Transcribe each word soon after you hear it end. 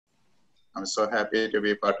I'm so happy to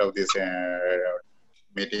be part of this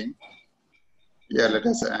meeting. Yeah, let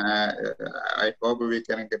us. I hope we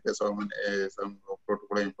can get some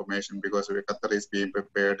protocol information because Qatar is being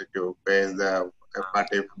prepared to face the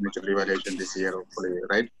FATF mutual evaluation this year, hopefully,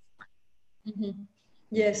 right? Mm-hmm.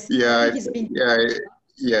 Yes. Yeah, I think it's been...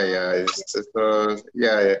 yeah. So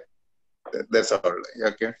yeah, that's all.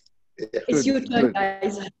 Okay. Yeah. It's your turn,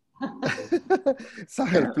 guys.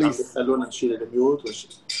 Sahel, please.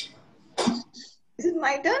 Is it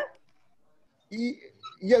my turn?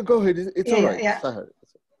 Yeah, go ahead. It's all right. Sahel.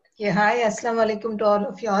 Yeah, hi, assalamu alaikum to all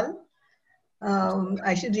of y'all.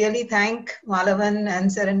 I should really thank Malavan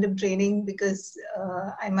and Serendip Training because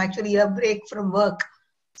I'm actually a break from work.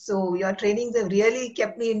 So your trainings have really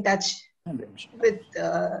kept me in touch with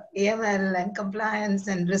AML and compliance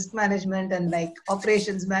and risk management and like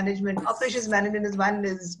operations management. Operations management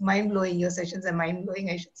is mind-blowing. Your sessions are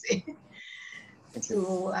mind-blowing, I should say.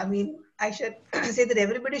 So, I mean, I should say that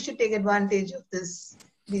everybody should take advantage of these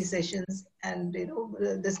sessions, and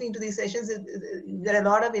listening to these sessions, there are a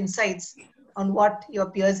lot of insights on what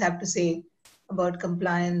your peers have to say about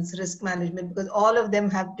compliance, risk management, because all of them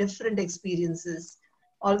have different experiences.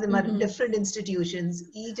 All of them are different institutions.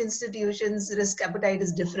 Each institution's risk appetite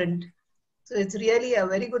is different. So it's really a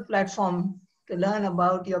very good platform to learn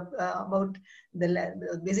about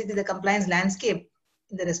basically the compliance landscape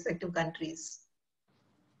in the respective countries.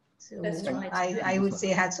 So right. I would say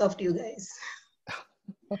hats off to you guys.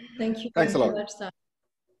 Thank you. Thanks a lot. Much,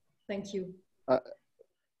 thank you.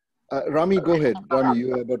 Rami, go ahead. Rami, you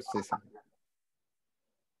were about to say something.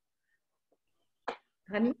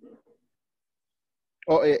 Rami?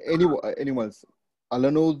 Or anyone else?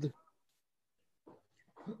 Alanud?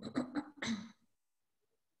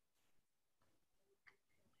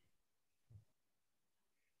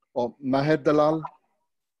 Or Maher Dalal?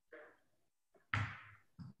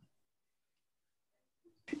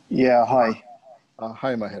 Yeah, hi.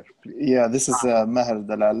 Hi, Maher. Please. Yeah, this is Maher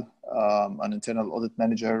Dalal, an internal audit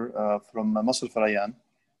manager from Masr Farayan.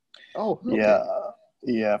 Oh, okay.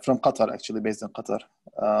 Yeah, from Qatar, actually, based in Qatar.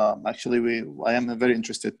 Actually, I am very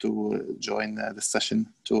interested to join this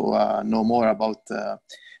session to know more about the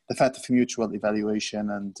FATF mutual evaluation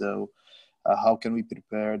and how can we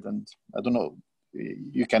prepare. And I don't know,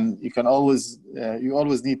 you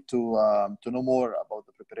always need to know more about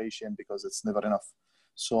the preparation because it's never enough.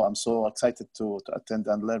 So I'm so excited to attend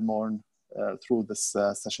and learn more through this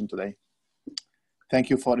session today. Thank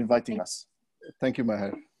you for inviting us. Thank you,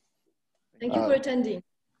 Maher. Thank you for attending.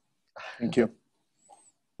 Thank you.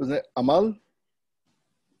 Was it Amal?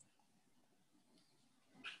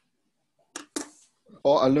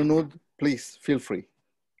 Or Alanud, please feel free.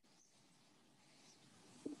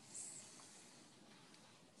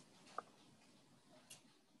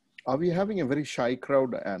 Are we having a very shy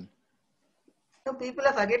crowd, Anne? No, people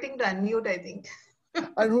are forgetting to unmute, I think.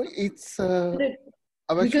 I know it's... we're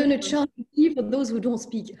going to charge you for those who don't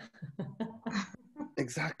speak.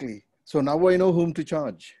 Exactly. So now I know whom to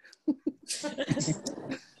charge.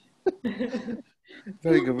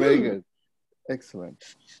 Very good, very good. Excellent.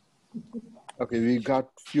 Okay, we've got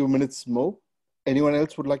a few minutes more. Anyone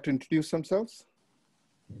else would like to introduce themselves?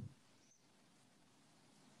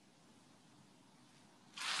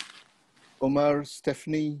 Omar,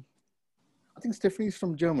 Stephanie. I think Stephanie is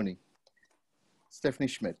from Germany. Stephanie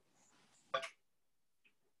Schmidt.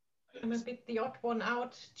 I'm a bit the odd one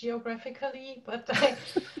out geographically, but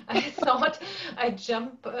I thought I'd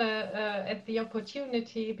jump at the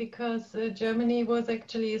opportunity because Germany was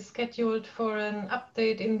actually scheduled for an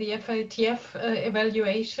update in the FATF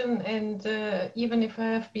evaluation, and even if I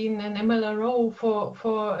have been an MLRO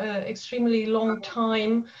for extremely long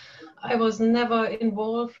time, I was never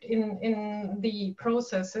involved in the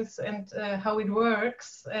processes and how it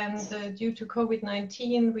works. And due to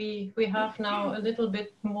COVID-19, we have now a little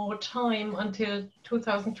bit more time until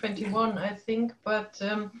 2021, I think. But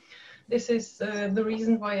this is the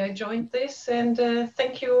reason why I joined this. And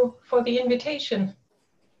thank you for the invitation.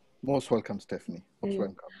 Most welcome, Stephanie. Most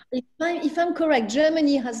welcome. If I'm correct,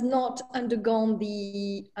 Germany has not undergone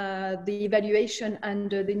the evaluation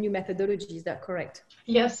under the new methodology. Is that correct?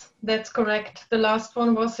 Yes, that's correct. The last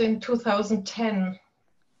one was in 2010.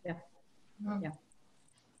 Yeah. Yeah.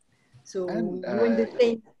 So we're in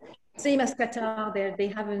the same as Qatar. They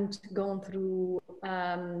haven't gone through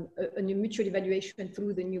a new mutual evaluation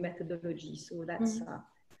through the new methodology. So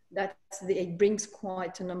it brings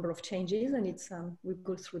quite a number of changes, and we'll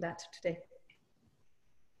go through that today.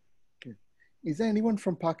 Okay. Is there anyone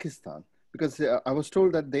from Pakistan? Because I was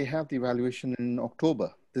told that they have the evaluation in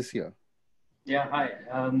October this year. Yeah, hi.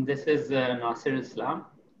 This is Nasir Islam.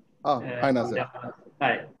 Oh, hi, Nasir.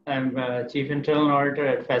 Hi. I'm Chief Internal Auditor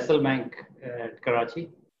at Faisal Bank at Karachi.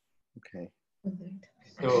 Okay.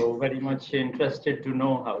 So very much interested to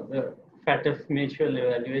know how the FATF mutual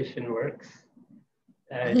evaluation works.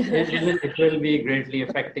 It will be greatly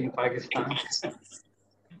affecting Pakistan.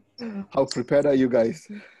 How prepared are you guys?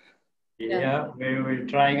 Yeah, we're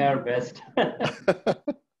trying our best.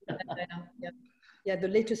 Yeah, the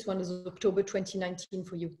latest one is October 2019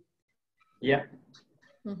 for you. Yeah.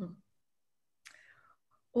 Mm-hmm.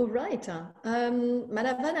 All right,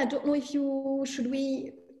 Malavan, I don't know if you should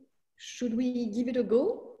we give it a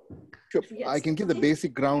go? Sure. I can give the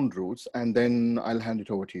basic ground rules and then I'll hand it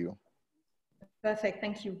over to you. Perfect,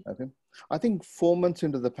 thank you. Okay. I think 4 months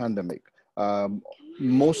into the pandemic,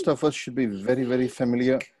 most of us should be very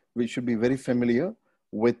familiar. We should be very familiar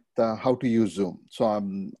with how to use Zoom. So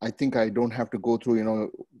I think I don't have to go through, you know,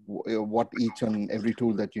 what each and every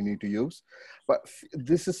tool that you need to use. But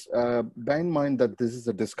this is, bear in mind that this is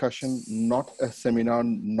a discussion, not a seminar,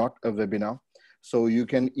 not a webinar. So you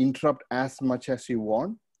can interrupt as much as you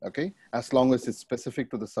want, okay? As long as it's specific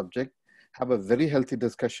to the subject. Have a very healthy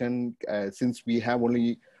discussion. Since we have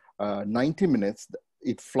only 90 minutes,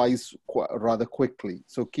 it flies rather quickly.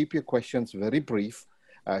 So keep your questions very brief.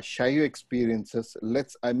 Share your experiences.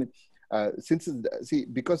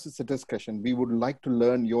 Because it's a discussion, we would like to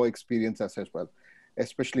learn your experiences as well.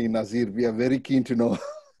 Especially Nazir, we are very keen to know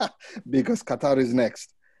because Qatar is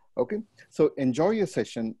next. Okay, so enjoy your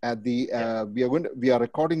session. At the we are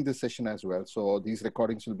recording this session as well, so these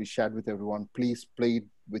recordings will be shared with everyone. Please play it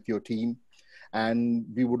with your team, and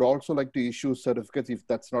we would also like to issue certificates if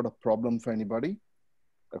that's not a problem for anybody.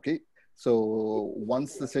 Okay, so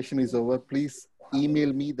once the session is over, please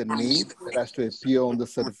email me the name that has to appear on the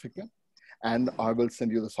certificate, and I will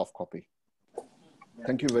send you the soft copy.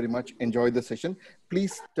 Thank you very much. Enjoy the session.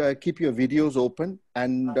 Please keep your videos open,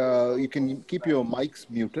 and you can keep your mics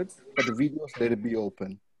muted, but the videos, let it be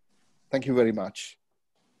open. Thank you very much.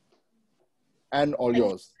 And all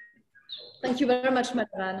yours. Thank you very much,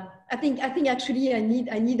 Madhavan. I think actually I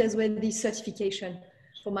need as well this certification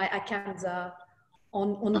for my accounts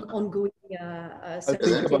ongoing. I'll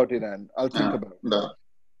think about it, Anne. I'll think about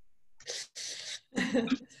it.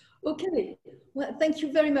 Okay, well, thank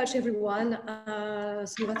you very much, everyone.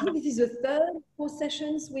 So I think this is the four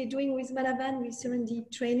sessions we're doing with Malavan with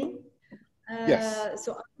Serendip training. Yes.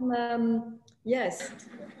 So yes,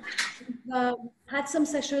 had some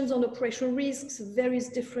sessions on operational risks, various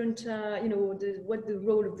different, you know, what the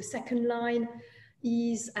role of the second line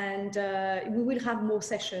is, and we will have more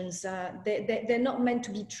sessions. They're not meant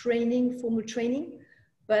to be formal training,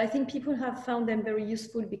 but I think people have found them very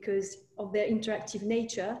useful because of their interactive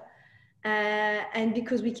nature. And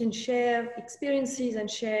because we can share experiences and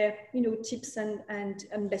share, you know, tips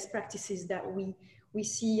and best practices that we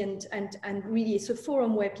see, and really it's a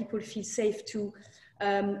forum where people feel safe to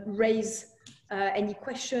raise any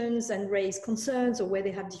questions and raise concerns, or where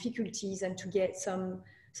they have difficulties, and to get some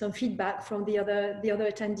feedback from the other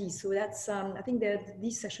attendees. So that's I think that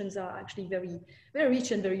these sessions are actually very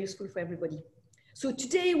rich and very useful for everybody. So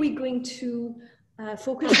today we're going to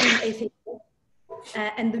focus on FATF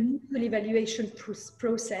and the mutual evaluation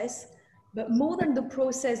process, but more than the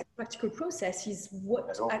process, the practical process is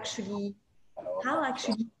what actually, how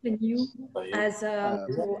actually can you, as a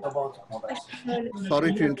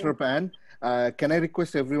sorry to interrupt, Anne. Can I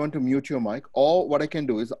request everyone to mute your mic? Or what I can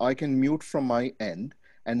do is I can mute from my end,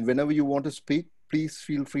 and whenever you want to speak, please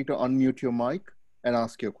feel free to unmute your mic and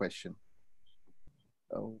ask your question.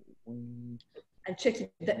 I'll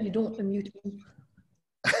check that you don't unmute me.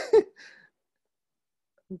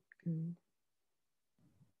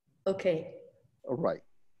 Okay. All right.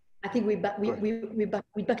 I think we're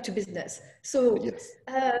back to business. So yes.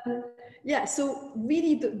 Yeah. So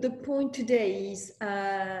really, the point today is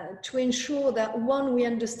to ensure that one, we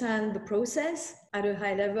understand the process at a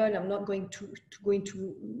high level. I'm not going to go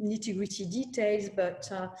into nitty-gritty details,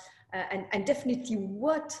 but and definitely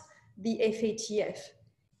what the FATF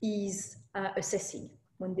is assessing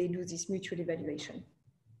when they do this mutual evaluation.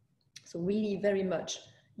 So really, very much,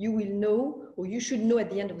 you will know, or you should know at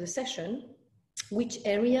the end of the session, which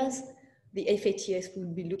areas the FATF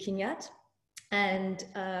will be looking at, and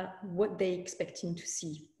what they're expecting to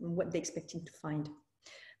see, and what they're expecting to find.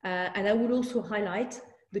 And I would also highlight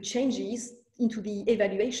the changes into the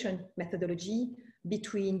evaluation methodology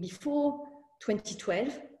between before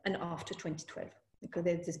 2012 and after 2012, because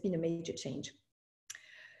there's been a major change.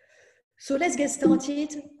 So let's get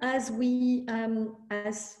started. As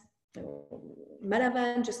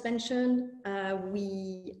Malavan just mentioned,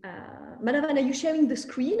 Malavan, are you sharing the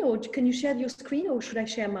screen, or can you share your screen, or should I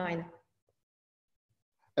share mine?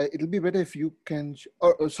 it'll be better if you can,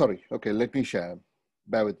 sorry, okay, let me share,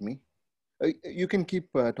 bear with me. You can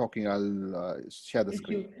keep talking, I'll share the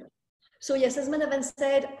screen. So yes, as Manavan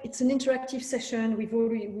said, it's an interactive session. We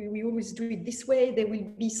always do it this way. There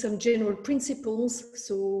will be some general principles.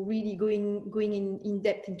 So really going in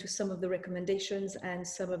depth into some of the recommendations and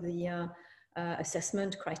some of the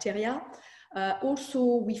assessment criteria.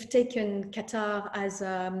 Also, we've taken Qatar as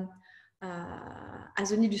an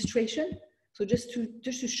illustration. So just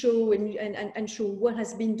to show and show what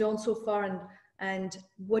has been done so far and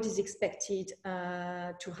what is expected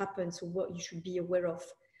to happen. So what you should be aware of.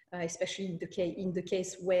 Especially in the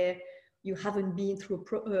case where you haven't been through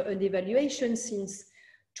an evaluation since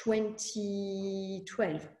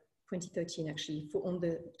 2013 actually, on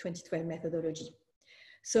the 2012 methodology.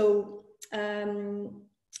 So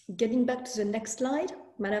getting back to the next slide,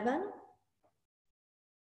 Manavan.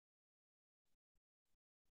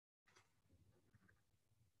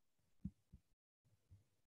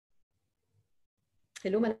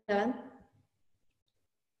 Hello, Manavan.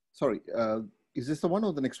 Sorry. Is this the one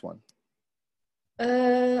or the next one?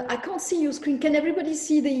 I can't see your screen. Can everybody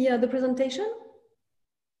see the presentation?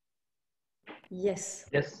 Yes.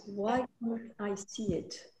 Yes. Why can't I see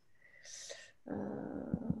it?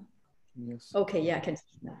 Yes. Okay, yeah, I can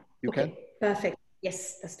see it now. You can? Perfect.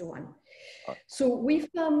 Yes, that's the one. So we've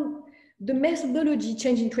the methodology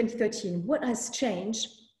changed in 2013. What has changed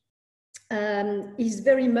is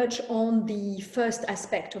very much on the first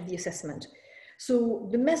aspect of the assessment. So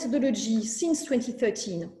the methodology since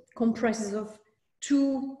 2013 comprises of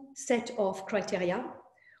two sets of criteria.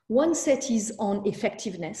 One set is on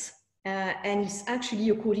effectiveness and is actually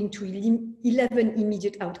according to 11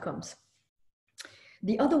 immediate outcomes.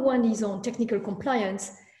 The other one is on technical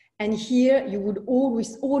compliance, and here you would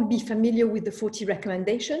always all be familiar with the 40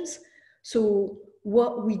 recommendations. So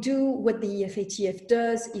what the FATF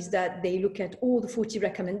does is that they look at all the 40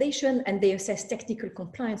 recommendations and they assess technical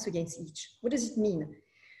compliance against each. What does it mean?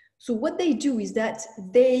 So what they do is that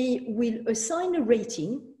they will assign a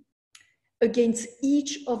rating against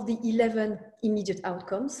each of the 11 immediate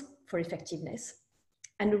outcomes for effectiveness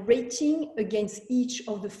and a rating against each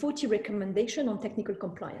of the 40 recommendations on technical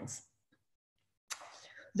compliance.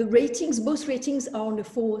 The ratings, both ratings are on a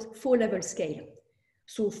four-level scale.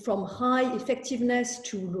 So from high effectiveness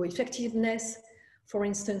to low effectiveness, for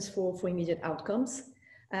instance, for immediate outcomes,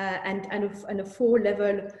 and a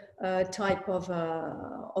four-level type of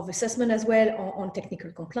assessment as well on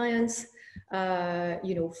technical compliance,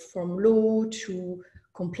 from low to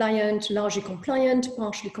compliant, largely compliant,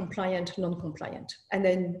 partially compliant, non-compliant. And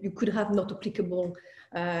then you could have not applicable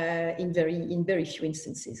in very few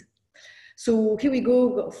instances. So here we go,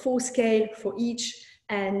 we've got a 4 scale for each,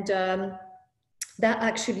 and that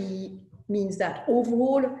actually means that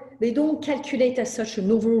overall, they don't calculate as such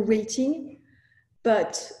an overall rating,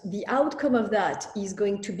 but the outcome of that is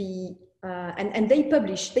going to be, and they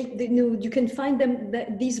publish, they know you can find them,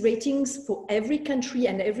 these ratings for every country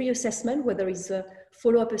and every assessment, whether it's a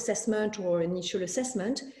follow-up assessment or initial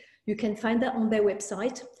assessment, you can find that on their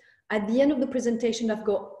website. At the end of the presentation, I've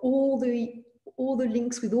got all the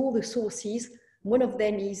links with all the sources. One of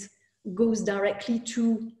them goes directly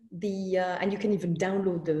to the, and you can even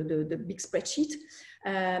download the big spreadsheet,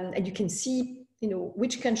 and you can see,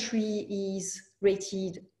 which country is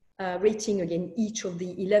rating again each of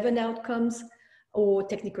the 11 outcomes or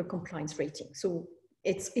technical compliance rating. So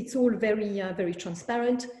it's all very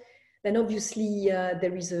transparent. Then obviously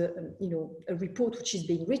there is a report which is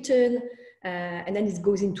being written, and then it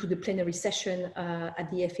goes into the plenary session at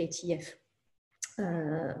the FATF.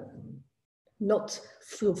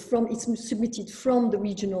 It's submitted from the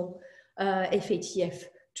regional FATF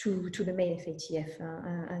to the main FATF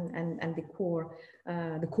and the core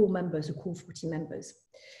members, the core 40 members.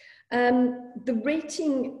 The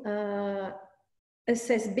rating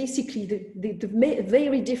assess basically the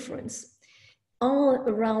very difference are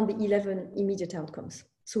around the 11 immediate outcomes.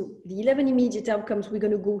 So the 11 immediate outcomes, we're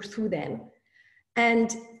going to go through them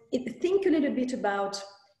and think a little bit about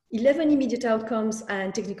 11 immediate outcomes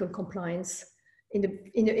and technical compliance in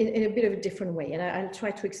a bit of a different way. And I'll try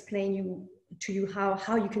to explain to you how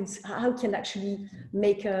can actually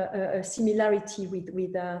make a similarity with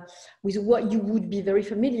what you would be very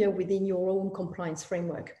familiar with in your own compliance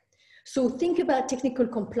framework. So think about technical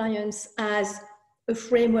compliance as a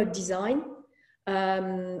framework design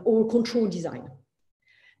or control design.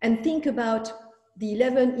 And think about the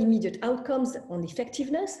 11 immediate outcomes on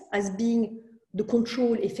effectiveness as being the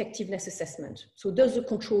control effectiveness assessment. So does the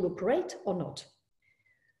control operate or not?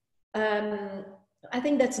 I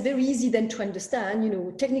think that's very easy then to understand. You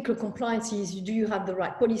know, technical compliance is, do you have the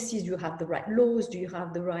right policies? Do you have the right laws? Do you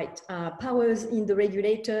have the right powers in the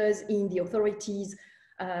regulators, in the authorities?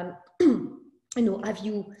 You know, have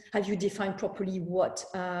you defined properly what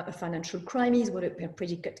a financial crime is, what a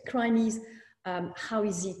predicate crime is? How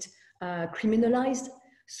is it criminalized?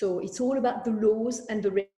 So it's all about the laws and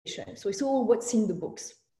the regulation. So it's all what's in the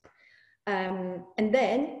books. And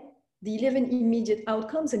then the 11 immediate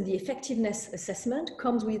outcomes and the effectiveness assessment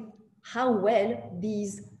comes with how well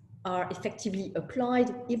these are effectively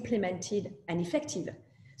applied, implemented, and effective.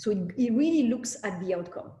 So it really looks at the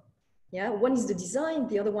outcome. Yeah, one is the design,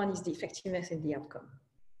 the other one is the effectiveness and the outcome.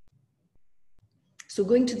 So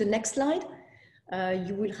going to the next slide,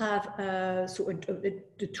 you will have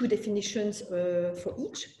the two definitions for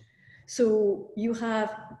each. So you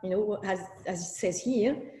have, you know, as it says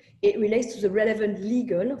here, it relates to the relevant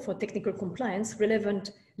legal, for technical compliance,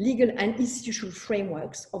 relevant legal and institutional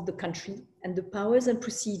frameworks of the country and the powers and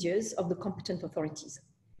procedures of the competent authorities.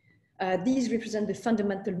 These represent the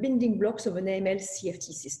fundamental building blocks of an AML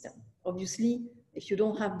CFT system. Obviously, if you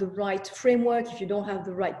don't have the right framework, if you don't have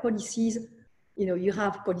the right policies, you know, you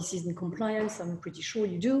have policies in compliance, I'm pretty sure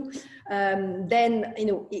you do, then, you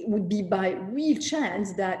know, it would be by real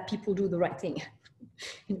chance that people do the right thing.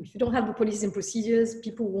 If you don't have the policies and procedures,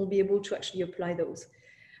 people won't be able to actually apply those.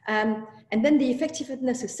 And then the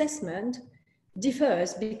effectiveness assessment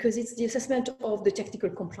differs because it's the assessment of the technical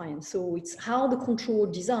compliance. So it's how the control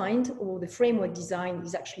designed or the framework design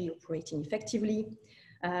is actually operating effectively.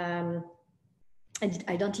 And it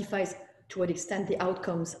identifies to what extent the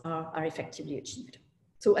outcomes are effectively achieved.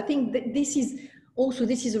 So I think that this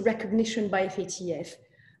is a recognition by FATF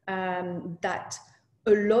that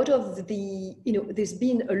a lot of the, you know, there's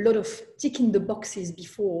been a lot of ticking the boxes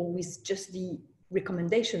before with just the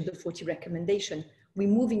recommendation, the 40 recommendation. We're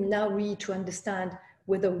moving now really to understand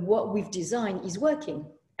whether what we've designed is working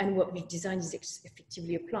and what we've designed is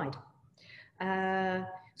effectively applied.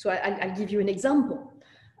 So I'll give you an example.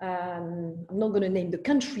 I'm not going to name the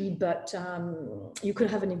country, but you could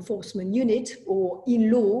have an enforcement unit, or in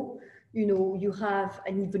law, you know, you have,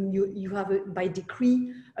 and even you have by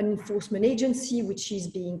decree, an enforcement agency which is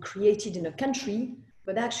being created in a country,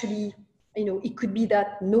 but actually, you know, it could be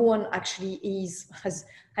that no one actually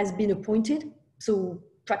has been appointed. So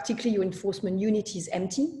practically your enforcement unit is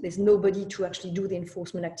empty. There's nobody to actually do the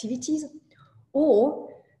enforcement activities, or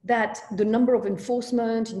that the number of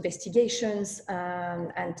enforcement investigations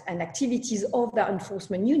and activities of that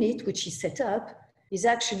enforcement unit, which is set up, is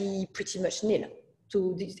actually pretty much nil.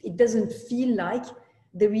 So it doesn't feel like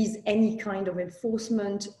there is any kind of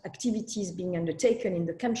enforcement activities being undertaken in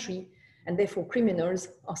the country, and therefore criminals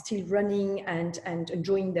are still running and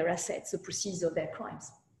enjoying their assets, the proceeds of their crimes.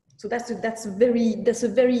 So that's a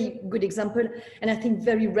very good example, and I think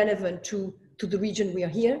very relevant to the region we are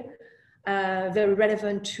here. Very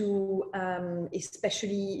relevant to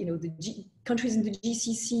especially, you know, the countries in the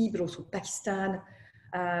GCC, but also Pakistan,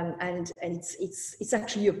 and it's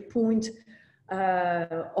actually a point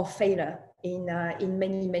of failure in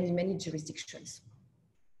many jurisdictions.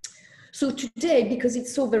 So today, because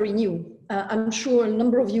it's so very new, I'm sure a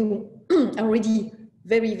number of you are already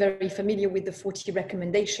very familiar with the 40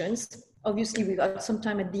 recommendations. Obviously, we've got some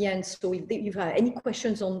time at the end, so if you have any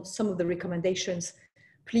questions on some of the recommendations,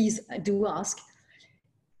 please do ask.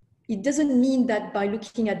 It doesn't mean that by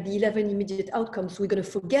looking at the 11 immediate outcomes, we're going to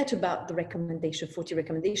forget about the 40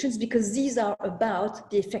 recommendations, because these are about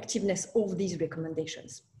the effectiveness of these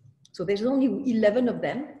recommendations. So there's only 11 of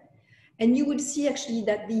them. And you would see actually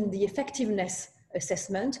that in the effectiveness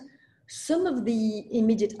assessment, some of the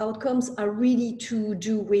immediate outcomes are really to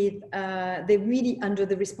do with, they're really under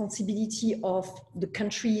the responsibility of the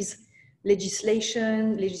country's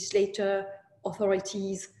legislation, legislator,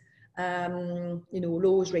 authorities, you know,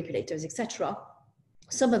 laws, regulators, etc.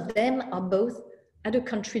 Some of them are both at a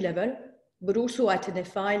country level, but also at an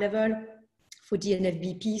FI level for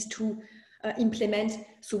DNFBPs to implement.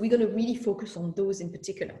 So we're going to really focus on those in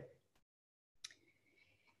particular.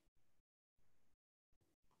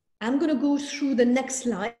 I'm going to go through the next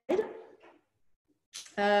slide,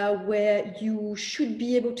 where you should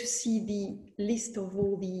be able to see the list of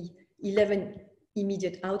all the 11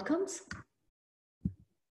 immediate outcomes.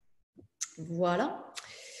 Voila,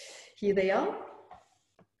 here they are.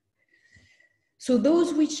 So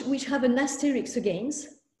those which have an asterisk against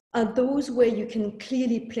are those where you can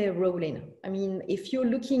clearly play a role in. I mean, if you're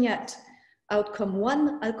looking at outcome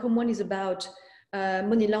one is about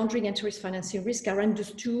money laundering and terrorist financing risk are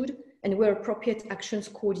understood and where appropriate, actions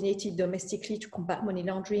coordinated domestically to combat money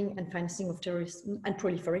laundering and financing of terrorism and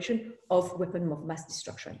proliferation of weapons of mass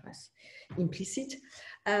destruction. That's implicit.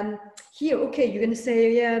 Here, okay, you're going to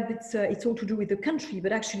say, yeah, it's all to do with the country,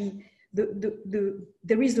 but actually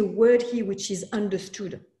there is a word here which is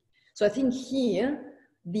understood. So I think here,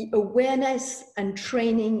 the awareness and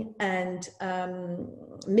training and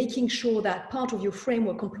making sure that part of your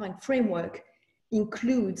framework, compliant framework,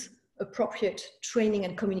 includes appropriate training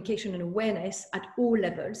and communication and awareness at all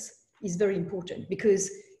levels is very important, because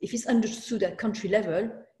if it's understood at country level,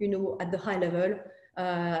 you know, at the high level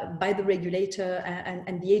by the regulator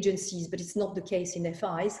and the agencies, but it's not the case in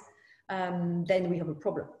FIs, then we have a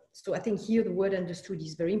problem. So I think here the word understood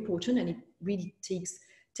is very important, and it really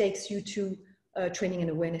takes you to a training and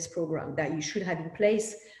awareness program that you should have in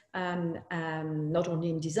place, not only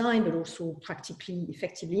in design, but also practically,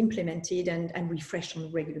 effectively implemented and refreshed on a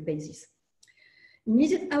regular basis.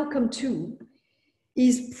 Immediate outcome 2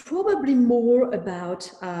 is probably more about,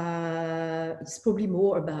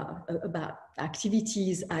 about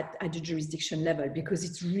activities at the jurisdiction level, because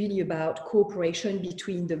it's really about cooperation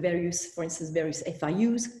between the various, for instance, various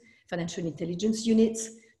FIUs, financial intelligence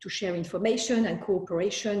units, to share information, and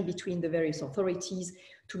cooperation between the various authorities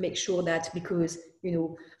to make sure that, because, you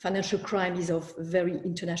know, financial crime is of very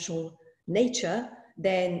international nature,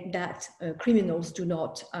 then that criminals do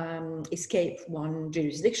not escape one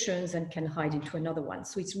jurisdictions and can hide into another one.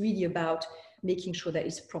 So it's really about making sure that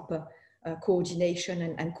it's proper coordination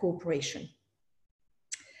and cooperation.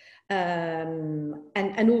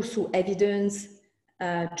 And also evidence,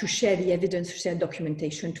 to share the evidence, to share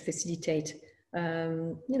documentation, to facilitate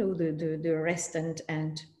you know, the arrest and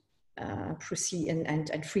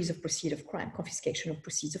freeze of proceeds of crime, confiscation of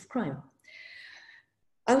proceeds of crime.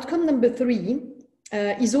 Outcome number 3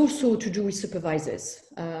 is also to do with supervisors.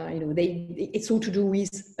 You know, it's all to do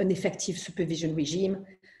with an effective supervision regime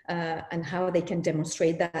and how they can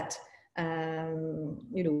demonstrate that,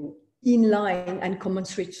 you know, in line and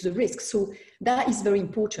commensurate to the risk. So that is very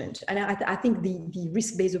important. And I think the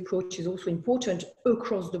risk-based approach is also important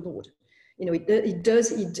across the board. You know, it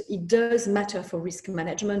does matter for risk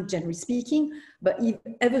management, generally speaking, but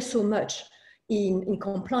ever so much in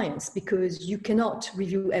compliance, because you cannot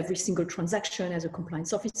review every single transaction as a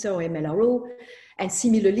compliance officer or MLRO. And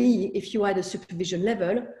similarly, if you are at a supervision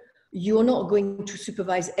level, you're not going to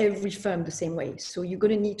supervise every firm the same way. So you're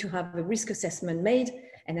going to need to have a risk assessment made,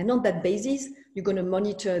 and then on that basis, you're going to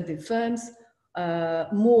monitor the firms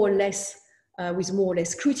more or less, with more or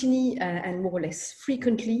less scrutiny and more or less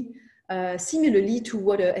frequently, similarly to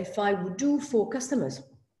what a FI would do for customers,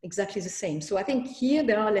 exactly the same. So I think here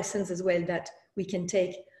there are lessons as well that we can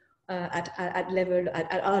take at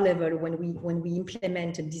our level when we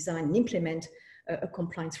implement and design and implement a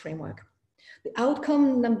compliance framework. The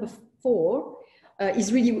outcome number 4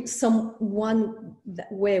 is really one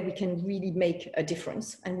where we can really make a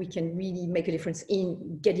difference, and we can really make a difference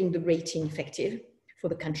in getting the rating effective for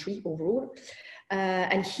the country overall.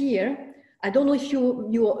 And here, I don't know if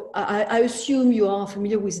I assume you are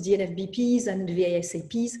familiar with DNFBPs and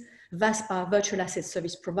VASAPs, VASP, virtual asset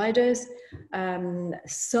service providers.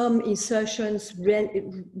 Some insertions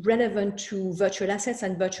relevant to virtual assets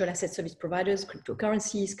and virtual asset service providers,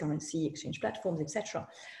 cryptocurrencies, currency exchange platforms, etc.,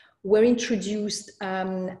 were introduced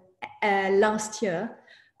last year.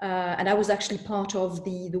 And I was actually part of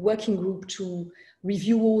the working group to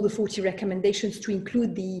review all the 40 recommendations to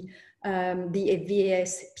include the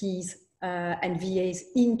VASPs and VAs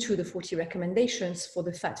into the 40 recommendations for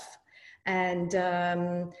the FATF. And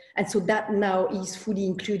so that now is fully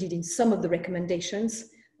included in some of the recommendations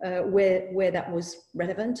where that was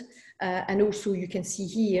relevant. And also you can see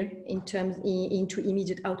here into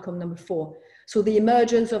immediate outcome number 4. So the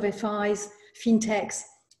emergence of FIs, fintechs,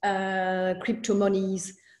 crypto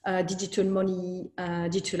monies, digital money,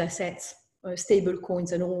 digital assets, stable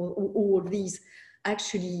coins, and all of these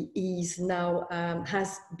actually is now,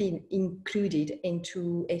 has been included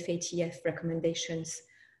into FATF recommendations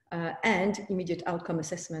and immediate outcome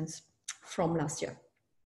assessments from last year.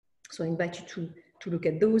 So I invite you to look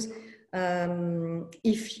at those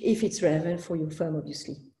if it's relevant for your firm,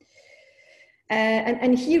 obviously.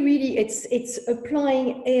 And here really it's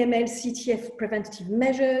applying AML CTF preventative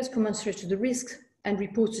measures commensurate to the risks and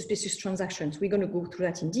reports suspicious transactions. We're going to go through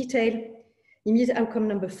that in detail. Immediate outcome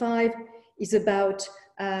number 5 is about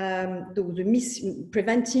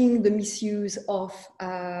preventing the misuse of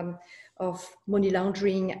money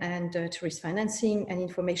laundering and terrorist financing, and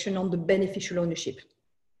information on the beneficial ownership.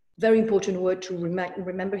 Very important word to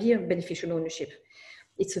remember here, beneficial ownership.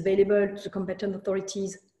 It's available to the competent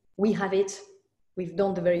authorities. We have it. We've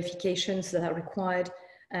done the verifications that are required.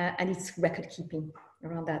 and it's record keeping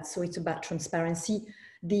around that. So it's about transparency.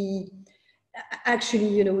 Actually,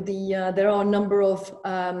 you know, there are a number of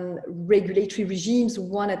regulatory regimes,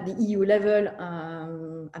 one at the EU level.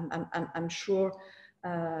 I'm sure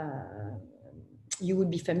you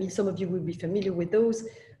would be familiar, some of you will be familiar with those,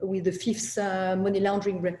 with the 5th money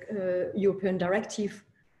laundering European directive,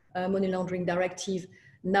 money laundering directive,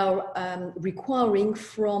 now requiring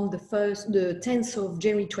from the 10th of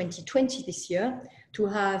January 2020 this year to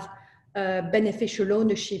have beneficial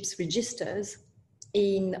ownerships registers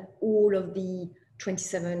in all of the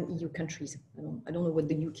 27 EU countries. I don't know what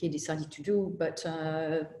the UK decided to do, but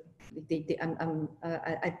I'm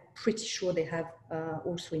pretty sure they have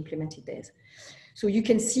also implemented theirs. So you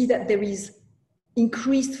can see that there is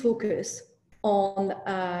increased focus on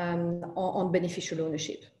beneficial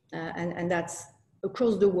ownership, and that's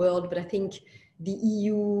across the world. But I think the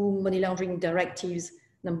EU money laundering directives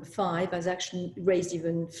number 5 has actually raised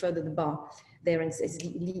even further the bar there and is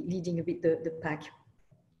leading a bit the pack.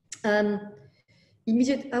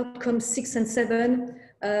 Immediate outcomes 6 and 7,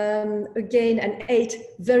 again, and 8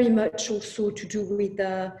 very much also to do with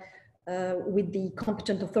the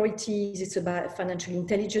competent authorities. It's about financial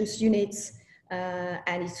intelligence units,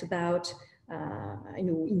 and it's about you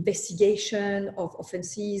know, investigation of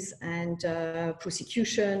offences and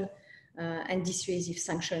prosecution and dissuasive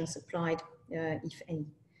sanctions applied, if any.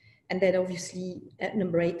 And then obviously at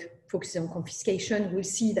number 8 focuses on confiscation. We'll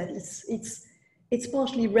see that it's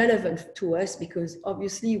partially relevant to us because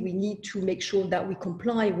obviously we need to make sure that we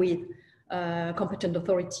comply with competent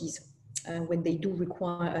authorities when they do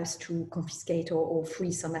require us to confiscate or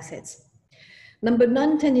freeze some assets. Number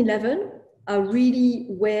 9, 10, 11 are really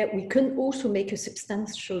where we can also make a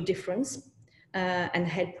substantial difference and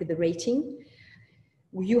help with the rating.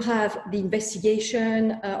 You have the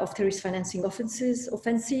investigation of terrorist financing offenses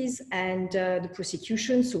and the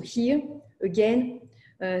prosecution. So here, again,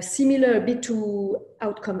 similar a bit to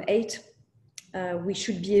outcome 8, we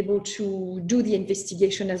should be able to do the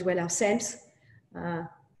investigation as well ourselves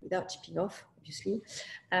without tipping off, obviously.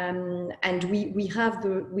 And we have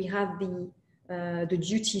the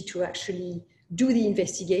duty to actually do the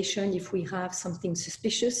investigation if we have something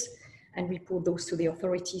suspicious and report those to the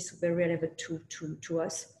authorities, so they're relevant to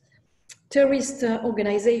us. Terrorist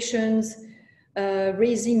organizations,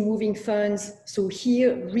 raising, moving funds. So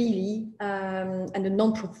here really, and the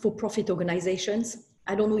non-for-profit organizations.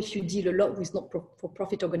 I don't know if you deal a lot with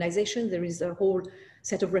not-for-profit organizations. There is a whole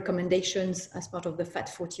set of recommendations as part of the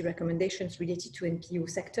FAT40 recommendations related to NPO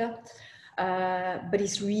sector. But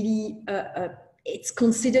it's really,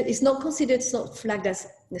 it's not flagged as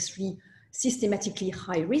necessarily systematically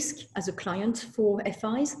high risk as a client for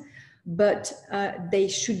FIs, but they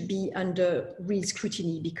should be under real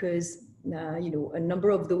scrutiny because you know, a number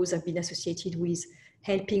of those have been associated with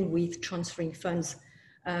helping with transferring funds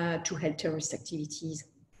to help terrorist activities.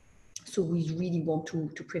 So we really want to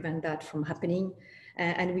prevent that from happening,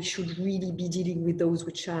 and we should really be dealing with those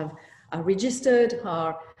which are registered,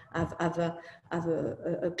 have a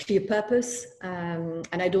clear purpose.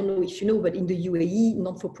 And I don't know if you know, but in the UAE,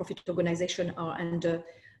 non-for-profit organizations are under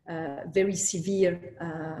very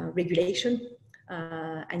severe regulation,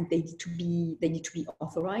 and they need to be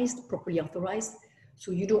authorized, properly authorized.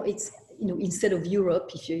 So you don't, it's, you know, instead of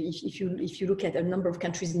Europe, if you look at a number of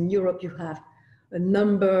countries in Europe, you have a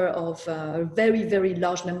number of very, very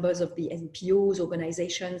large numbers of the NPOs,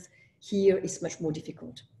 organizations. Here it's much more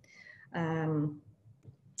difficult.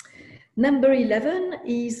 Number 11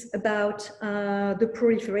 is about the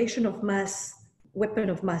proliferation of weapons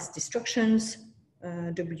of mass destructions,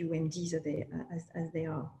 WMDs as they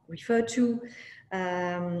are referred to,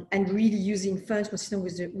 and really using funds consistent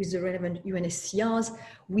with the relevant UNSCRs.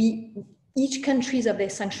 Each country have their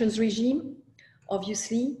sanctions regime,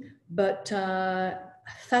 obviously, but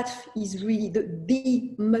FATF is really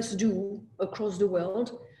the must-do across the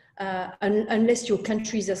world. Unless your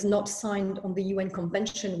country has not signed on the UN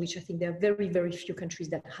Convention, which I think there are very, very few countries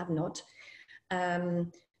that have not,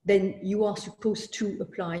 then you are supposed to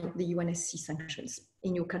apply the UNSC sanctions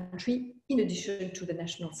in your country, in addition to the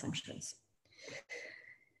national sanctions.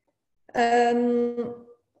 I'm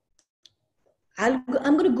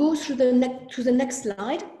going to go through the next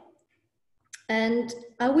slide, and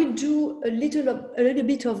I will do a little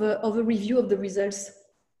bit of a review of the results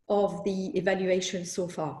of the evaluation so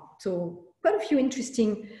far. So quite a few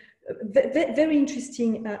interesting, very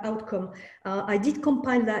interesting outcome. I did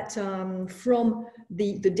compile that from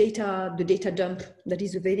the data dump that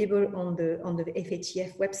is available on the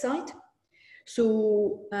FATF website.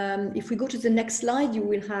 So if we go to the next slide, you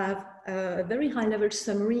will have a very high level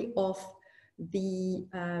summary of the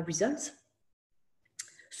results.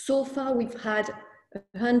 So far, we've had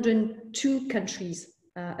 102 countries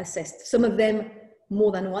assessed, some of them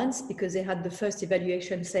more than once because they had the first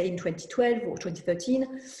evaluation, say, in 2012 or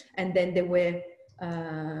 2013, and then there were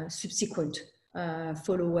subsequent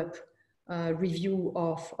follow-up review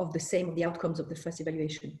of the outcomes of the first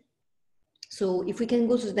evaluation. So if we can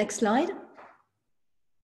go to the next slide,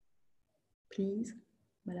 please,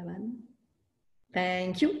 Malavan.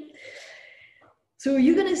 Thank you. So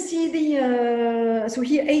you're going to see the, so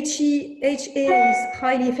here HA is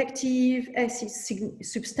highly effective, S is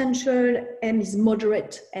substantial, M is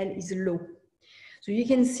moderate, L is low. So you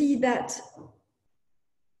can see that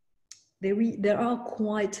there are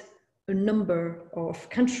quite a number of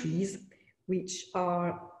countries which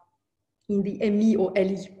are in the ME or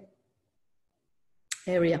LE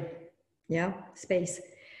area, yeah, space.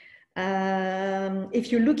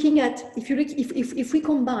 If you're looking at, if we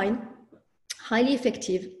combine highly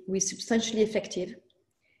effective with substantially effective,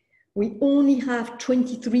 we only have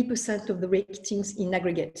 23% of the ratings in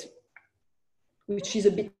aggregate, which is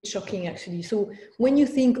a bit shocking actually. So when you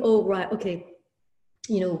think, oh, right, okay,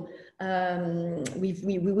 you know,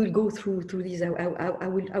 we will go through these. I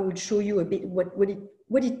will show you a bit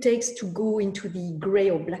what it takes to go into the gray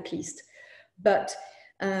or blacklist. But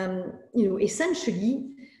you know,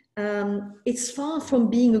 essentially, it's far from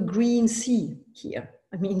being a green sea here.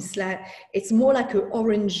 I mean, it's more like an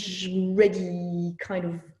orange, reddy kind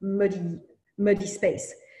of muddy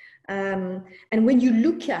space. And when you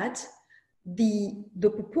look at the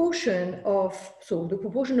proportion of, so the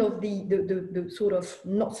proportion of the sort of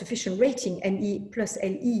not sufficient rating, ME plus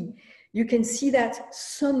LE, you can see that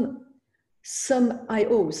some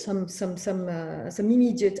IOs, some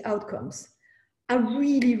immediate outcomes are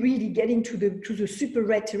really getting to the super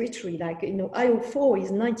red territory. Like, you know, IO4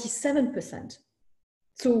 is 97%.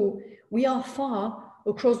 So we are far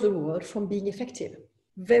across the world from being effective,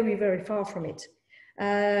 very far from it.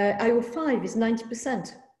 IO5 is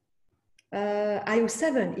 90%.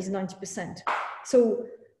 IO7 is 90%. So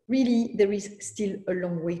really, there is still a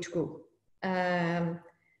long way to go.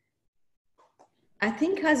 I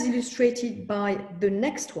think, as illustrated by the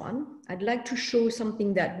next one, I'd like to show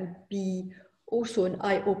something that would be also an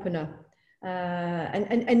eye-opener,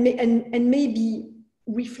 and maybe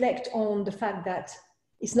reflect on the fact that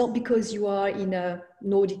it's not because you are in a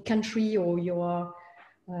Nordic country, or you are,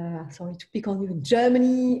 sorry to pick on you, in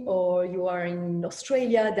Germany, or you are in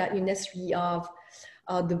Australia, that you necessarily are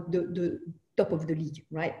the top of the league,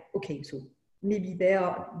 right? Okay, so maybe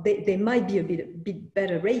they might be a bit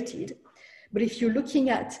better rated, but if you're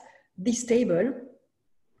looking at this table,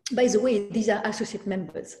 by the way, these are associate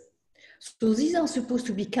members. So these are supposed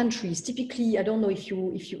to be countries. Typically, I don't know if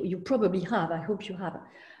you probably have, I hope you have,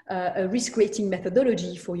 a risk rating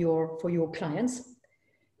methodology for your clients.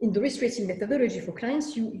 In the risk rating methodology for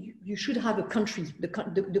clients, you should have a country,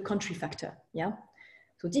 the country factor, yeah?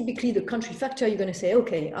 So typically the country factor, you're gonna say,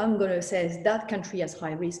 okay, I'm gonna assess that country has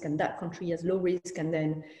high risk and that country has low risk. And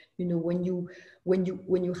then, you know, when you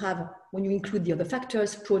include the other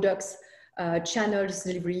factors, products, channels,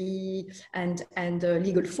 delivery, and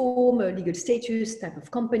legal form, legal status, type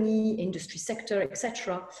of company, industry sector,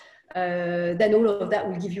 etc. Then all of that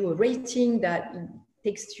will give you a rating that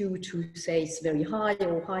takes you to say it's very high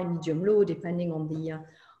or high, medium, low, depending on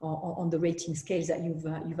the rating scales that you've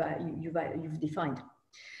defined.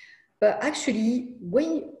 But actually,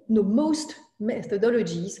 most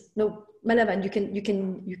methodologies, no, Malavan,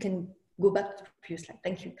 you can go back to the previous slide.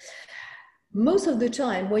 Thank you. Most of the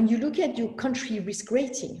time, when you look at your country risk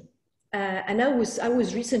rating, and I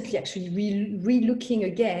was recently actually re-looking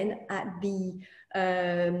again at the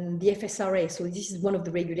FSRA. So this is one of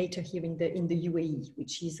the regulators here in the UAE,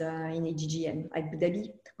 which is in AGGM, Abu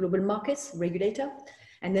Dhabi Global Markets Regulator,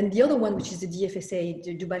 and then the other one, which is the DFSA,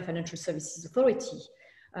 the Dubai Financial Services Authority,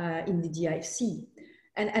 in the DIFC,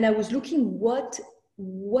 and I was looking what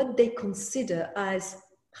they consider as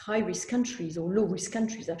high-risk countries or low-risk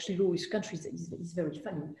countries. Actually, low-risk countries is very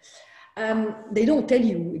funny. They don't tell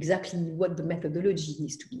you exactly what the methodology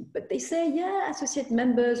needs to be, but they say, yeah, associate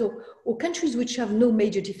members or countries which have no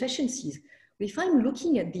major deficiencies. If I'm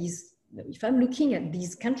looking at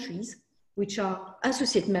these countries which are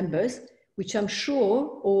associate members, which I'm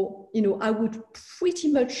sure, or, you know, I would pretty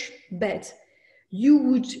much bet you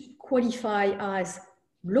would qualify as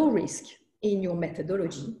low risk in your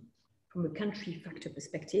methodology from a country factor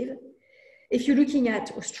perspective. If you're looking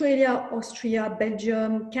at Australia, Austria,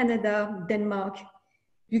 Belgium, Canada, Denmark,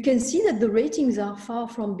 you can see that the ratings are far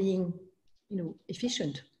from being, you know,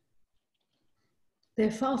 efficient.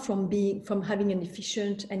 They're far from having an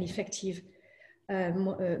efficient and effective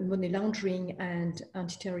money laundering and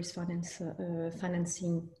anti-terrorist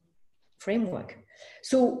financing framework.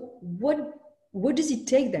 So what does it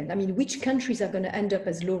take then? I mean, which countries are going to end up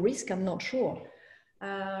as low risk? I'm not sure.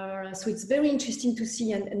 So it's very interesting to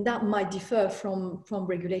see, and that might differ from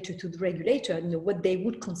regulator to the regulator, you know, what they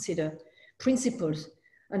would consider principles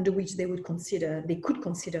under which they could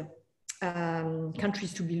consider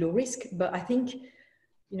countries to be low risk. But I think,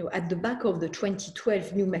 you know, at the back of the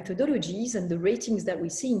 2012 new methodologies and the ratings that we're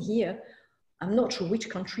seeing here, I'm not sure which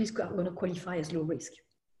countries are going to qualify as low risk,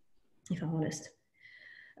 if I'm honest.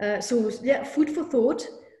 So yeah, food for thought.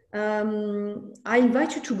 I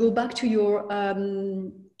invite you to go back to your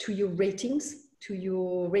ratings, to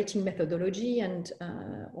your rating methodology and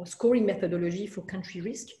or scoring methodology for country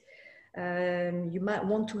risk. You might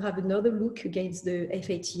want to have another look against the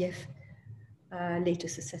FATF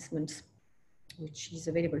latest assessments, which is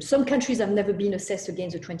available. Some countries have never been assessed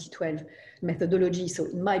against the 2012 methodology, so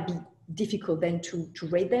it might be difficult then to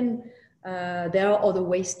rate them. There are other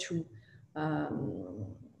ways to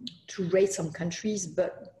rate some countries,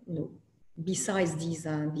 but you know, besides these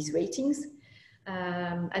ratings.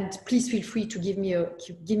 And please feel free to give me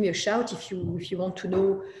a shout if you want to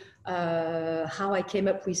know how I came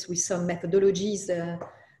up with some methodologies.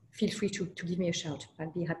 Feel free to give me a shout.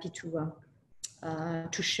 I'd be happy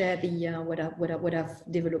to share the what I've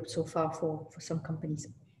developed so far for some companies.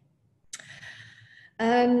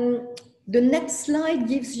 The next slide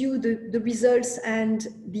gives you the results and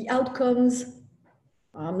the outcomes.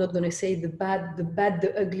 I'm not going to say the bad,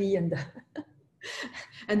 the ugly, and the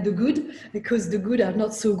and the good, because the good are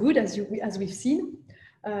not so good as we've seen.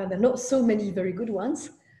 There are not so many very good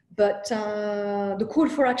ones, but the call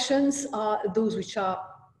for actions are those which are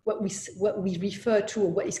what we refer to,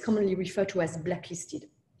 or what is commonly referred to as blacklisted.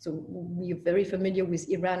 So we are very familiar with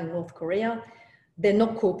Iran and North Korea. They're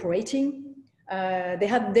not cooperating.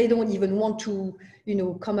 They don't even want to, you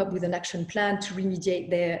know, come up with an action plan to remediate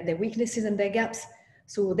their weaknesses and their gaps.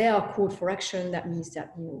 So they are called for action. That means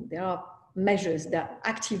that, you know, there are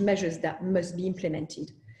active measures that must be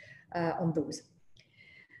implemented on those.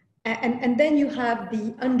 And then you have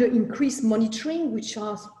the under increased monitoring, which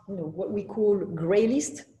are, you know, what we call grey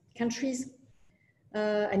list countries.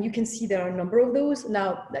 And you can see there are a number of those.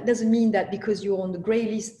 Now, that doesn't mean that because you're on the grey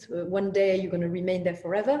list, one day you're going to remain there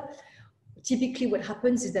forever. Typically what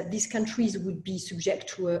happens is that these countries would be subject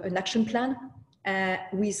to an action plan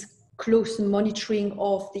with close monitoring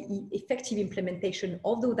of the effective implementation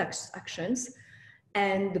of those actions,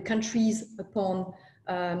 and the countries, upon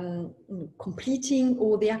completing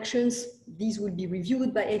all the actions, these will be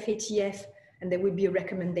reviewed by FATF, and there will be a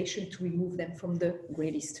recommendation to remove them from the grey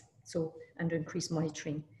list. So under increased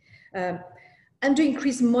monitoring. Under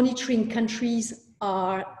increased monitoring countries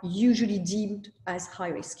are usually deemed as high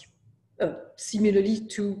risk. Similarly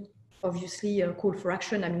to, obviously, a call for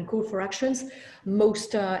action. I mean, call for actions,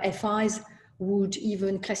 most FIs would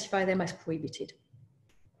even classify them as prohibited.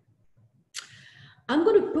 I'm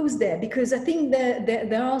going to pause there because I think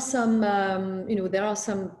there are some, you know, there are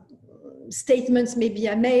some statements maybe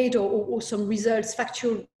I made or some results,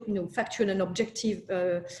 factual and objective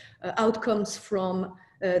outcomes from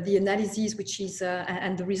the analysis, which is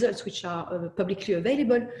and the results which are publicly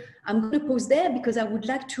available. I'm going to pause there because I would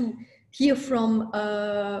like to hear from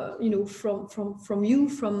you know, from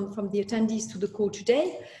the attendees to the call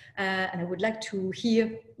today, and I would like to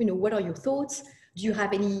hear, you know, what are your thoughts? Do you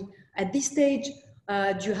have any at this stage?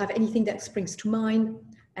 Do you have anything that springs to mind,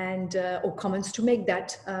 and or comments to make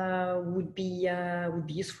that would be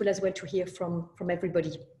useful as well to hear from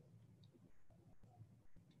everybody.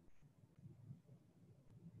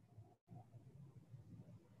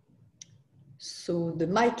 So the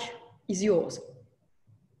mic is yours.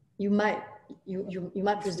 You might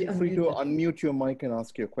press the unmute. Feel free to unmute your mic and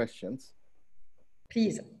ask your questions.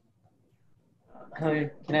 Please.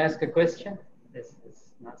 Can I ask a question?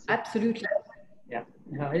 Absolutely. Yeah,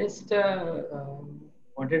 I just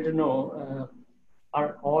wanted to know,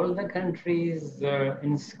 are all the countries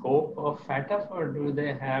in scope of FATF, or do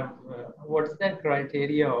they have, what's the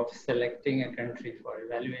criteria of selecting a country for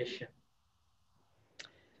evaluation?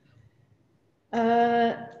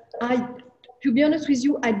 To be honest with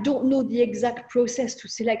you, I don't know the exact process to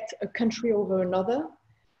select a country over another.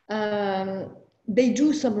 They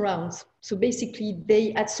do some rounds. So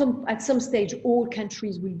basically, at some stage, all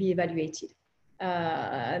countries will be evaluated.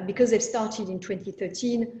 Because they started in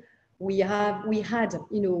 2013, we had,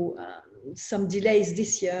 you know, some delays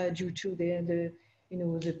this year due to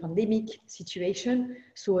the pandemic situation.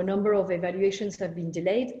 So a number of evaluations have been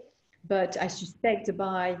delayed, but I suspect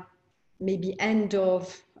by maybe end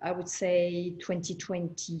of, I would say,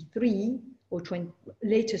 2023, or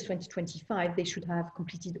latest 2025, they should have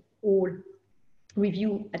completed all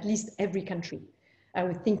review, at least every country. I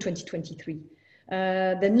would think 2023.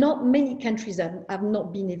 There are not many countries that have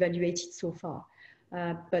not been evaluated so far,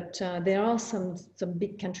 but there are some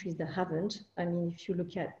big countries that haven't. I mean, if you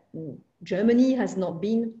look at Germany has not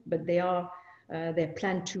been, but they're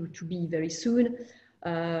planned to be very soon.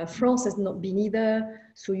 France has not been either.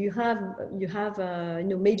 So you have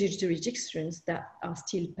major jurisdictions that are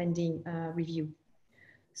still pending review.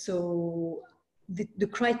 So the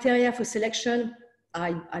criteria for selection,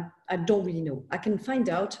 I don't really know. I can find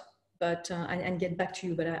out, but and get back to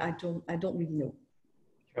you. But I don't really know.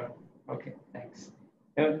 Sure. Okay. Thanks.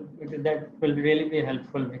 That will really be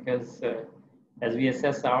helpful because as we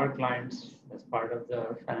assess our clients as part of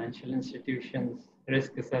the financial institutions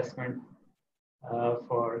risk assessment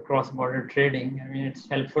for cross-border trading, I mean, it's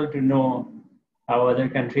helpful to know how other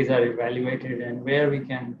countries are evaluated and where we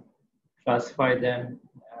can classify them,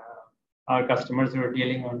 our customers who are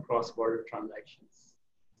dealing on cross-border transactions.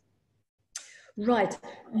 Right.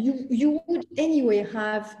 You would anyway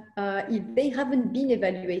have, if they haven't been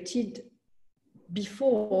evaluated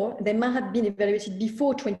before, they might have been evaluated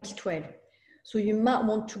before 2012. So you might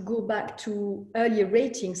want to go back to earlier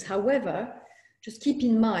ratings. However, just keep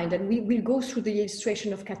in mind, and we'll go through the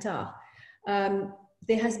illustration of Qatar,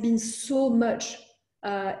 there has been so much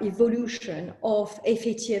evolution of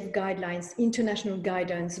FATF guidelines, international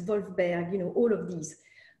guidance, Wolfberg, all of these.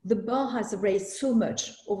 The bar has raised so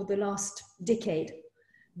much over the last decade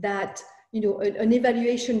that, an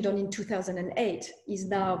evaluation done in 2008 is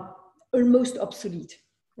now almost obsolete,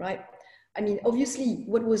 right? I mean, obviously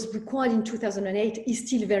what was required in 2008 is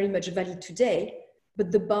still very much valid today,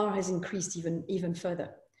 but the bar has increased even further.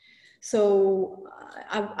 So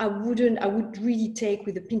I would really take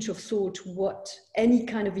with a pinch of salt what any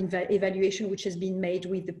kind of evaluation which has been made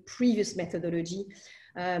with the previous methodology,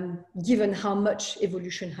 given how much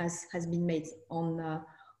evolution has been made on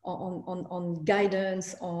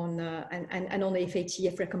guidance, and on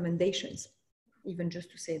FATF recommendations, even just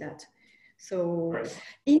to say that. So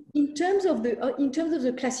in terms of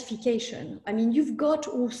the classification, I mean, you've got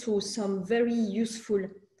also some very useful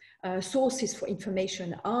sources for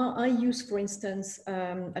information. I use, for instance,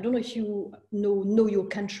 I don't know if you know your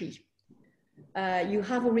country. You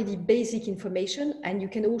have already basic information, and you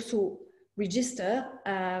can also register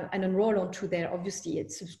and enroll onto there. Obviously,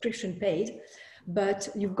 it's subscription paid, but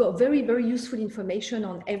you've got very, very useful information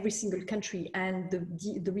on every single country, and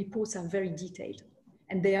the reports are very detailed,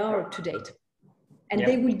 and they are up to date. And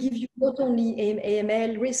they will give you not only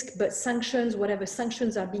AML risk, but sanctions, whatever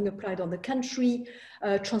sanctions are being applied on the country,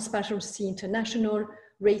 Transparency International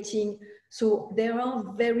rating. So there are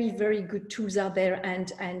very, very good tools out there,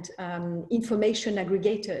 and information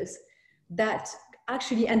aggregators that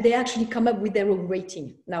actually, and they actually come up with their own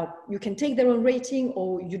rating. Now, you can take their own rating,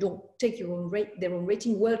 or you don't take their own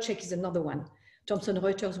rating. WorldCheck is another one. Thomson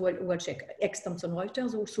Reuters, WorldCheck, ex-Thomson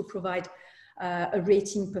Reuters also provide a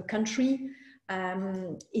rating per country.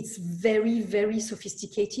 It's very, very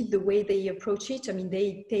sophisticated the way they approach it. I mean,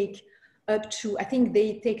 they take up to,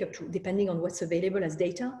 depending on what's available as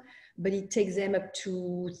data, but it takes them up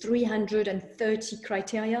to 330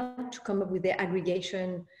 criteria to come up with their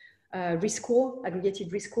aggregation risk score,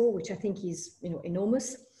 aggregated risk score, which I think is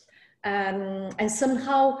enormous. And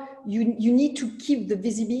somehow you need to keep the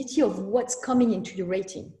visibility of what's coming into your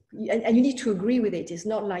rating, and you need to agree with it. It's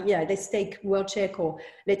not like, yeah, let's take WorldCheck or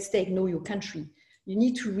let's take Know Your Country. You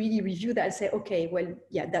need to really review that and say, okay, well,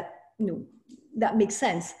 yeah, that makes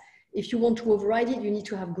sense. If you want to override it, you need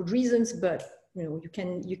to have good reasons, but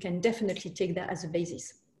you can definitely take that as a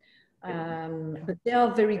basis. But there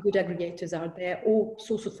are very good aggregators out there, all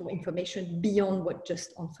sources of information beyond what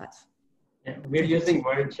just on FATF. Yeah, we're using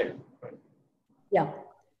WorldCheck. Yeah,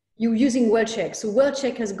 you're using WorldCheck. So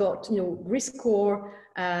WorldCheck has got risk score.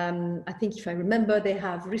 I think if I remember, they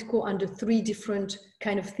have risk score under 3 different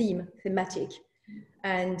kind of thematic,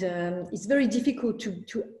 and it's very difficult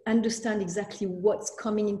to understand exactly what's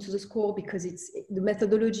coming into the score because the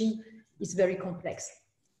methodology is very complex.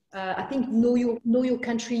 I think Know Your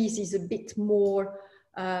Countries is a bit more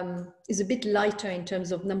is a bit lighter in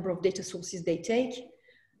terms of number of data sources they take.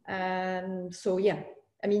 So yeah,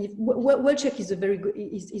 I mean, WorldCheck is a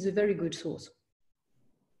very good source.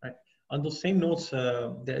 Right. On those same notes,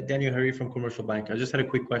 Daniel Harry from Commercial Bank, I just had a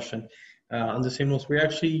quick question. On the same notes, we're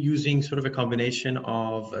actually using sort of a combination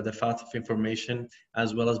of the FATF information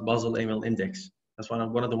as well as Basel AML Index. That's one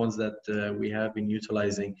of the ones that we have been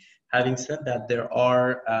utilizing. Having said that, there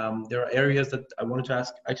are areas that I wanted to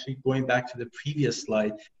ask, actually going back to the previous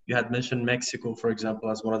slide, you had mentioned Mexico, for example,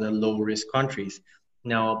 as one of the low risk countries.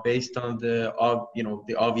 Now, based on the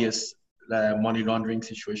obvious money laundering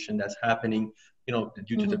situation that's happening,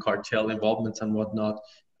 due to the cartel involvements and whatnot,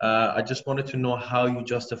 I just wanted to know how you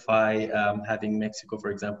justify having Mexico, for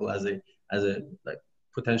example, as a like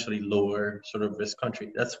potentially lower sort of risk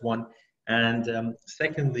country. That's one. And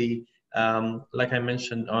secondly, like I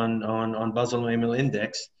mentioned on Basel AML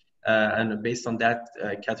index, and based on that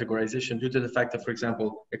categorization, due to the fact that, for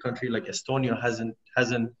example, a country like Estonia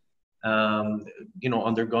hasn't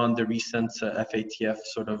undergone the recent FATF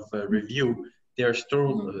sort of review, they are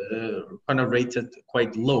still kind of rated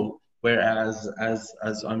quite low. Whereas, as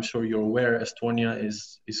I'm sure you're aware, Estonia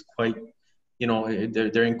is quite,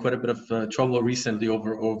 they're in quite a bit of trouble recently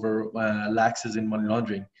over laxes in money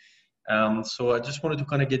laundering. So I just wanted to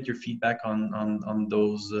kind of get your feedback on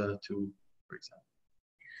those two, for example.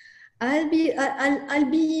 I'll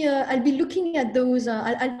be looking at those.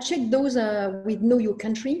 I'll check those with Know Your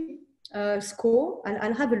Country score.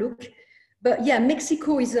 I'll have a look. But yeah,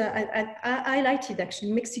 Mexico is. I highlighted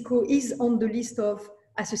actually. Mexico is on the list of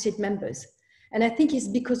associate members, and I think it's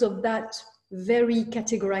because of that very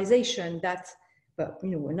categorization that. But a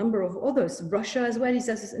number of others. Russia as well is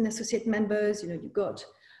an associate members. You've got.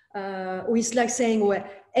 Or it's like saying, well,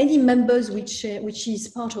 any members which is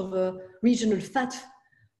part of a regional FATF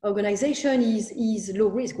organization is low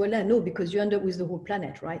risk. Well, no, because you end up with the whole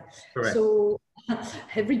planet, right? Correct. So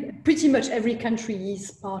pretty much every country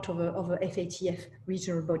is part of a FATF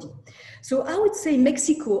regional body. So I would say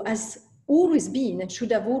Mexico has always been and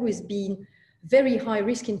should have always been very high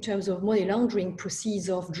risk in terms of money laundering proceeds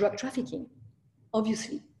of drug trafficking,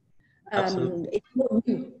 obviously. It's not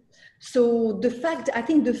new. So I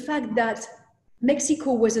think the fact that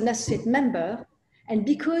Mexico was an associate member, and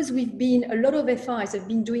because a lot of FIs have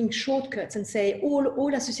been doing shortcuts and say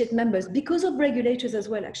all associate members, because of regulators as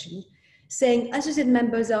well, actually, saying associate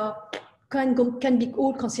members can be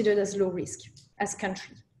all considered as low risk as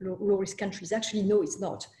low risk countries. Actually, no, it's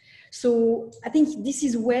not. So I think this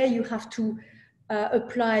is where you have to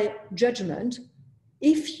apply judgment.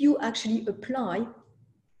 If you actually apply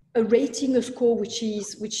a rating, a score which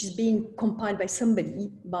is being compiled by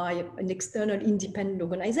somebody, by an external independent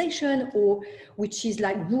organization, or which is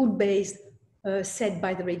like rule-based, set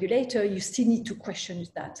by the regulator, you still need to question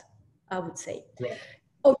that, I would say. Right.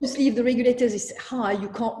 Obviously, if the regulator is high, you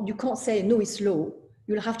can't say no, it's low.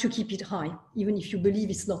 You'll have to keep it high, even if you believe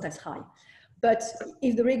it's not as high. But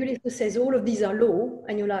if the regulator says all of these are low,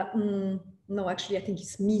 and you're like, no, actually, I think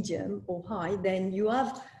it's medium or high, then you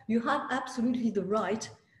have absolutely the right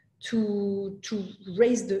to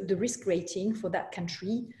raise the risk rating for that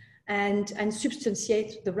country and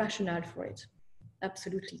substantiate the rationale for it.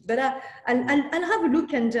 Absolutely. But I'll have a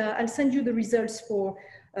look, and I'll send you the results or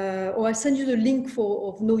I'll send you the link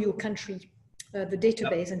of Know Your Country, the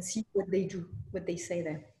database, and see what they do, what they say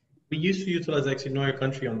there. We used to utilize actually Know Your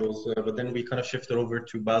Country on those, but then we kind of shifted over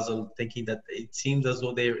to Basel, thinking that it seemed as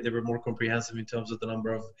though they were more comprehensive in terms of the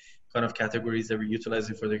number of kind of categories they were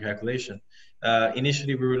utilizing for their calculation.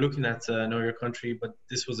 Initially, we were looking at Know Your Country, but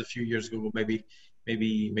this was a few years ago. Maybe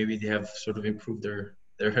they have sort of improved their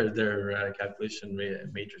calculation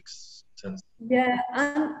matrix sense. Yeah,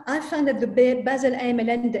 I find that the Basel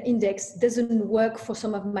AML index doesn't work for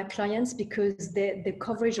some of my clients because the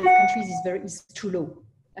coverage of countries is too low.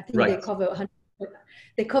 I think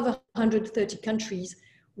they cover 130 countries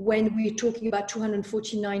when we're talking about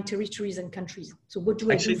 249 territories and countries. So what do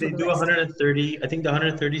actually I do? They do 130. I think the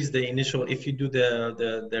 130 is the initial. If you do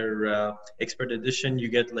their expert edition, you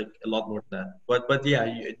get like a lot more than that. But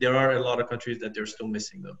yeah, there are a lot of countries that they're still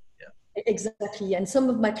missing though. Yeah. Exactly, and some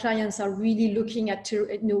of my clients are really looking at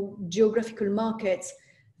geographical markets,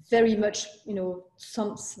 very much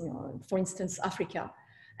for instance Africa.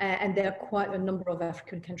 And there are quite a number of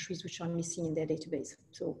African countries which are missing in their database.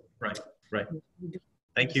 So right.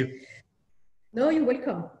 Thank you. No, you're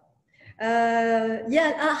welcome.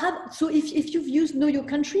 So if you've used Know Your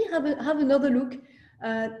Country, have another look.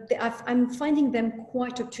 I'm finding them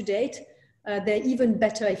quite up to date. They're even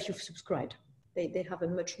better if you've subscribed. They have a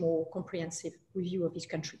much more comprehensive review of each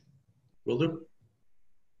country. Will do.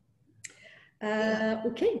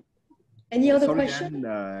 Okay. Any other question?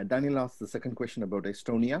 Daniel asked the second question about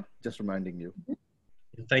Estonia, just reminding you.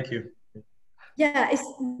 Thank you. Yeah,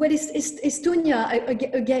 Estonia,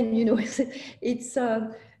 again, it's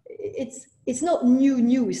not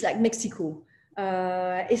new, it's like Mexico.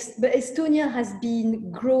 But Estonia has been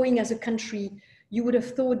growing as a country. You would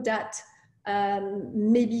have thought that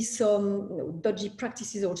maybe some dodgy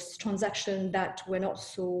practices or transactions that were not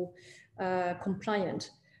so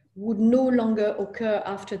compliant would no longer occur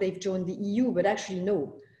after they've joined the EU, but actually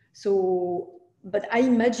no. So but I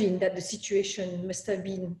imagine that the situation must have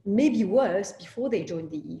been maybe worse before they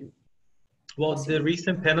joined the EU. Well, Possibly. the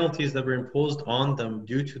recent penalties that were imposed on them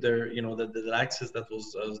due to their, the laxness that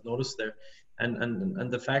was noticed there,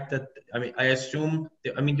 and the fact that, I mean, I assume,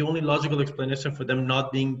 the only logical explanation for them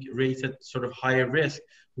not being rated sort of higher risk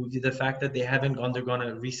would be the fact that they haven't undergone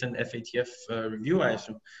a recent FATF review, I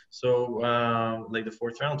assume. So, like the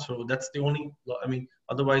 4th round. So that's the only,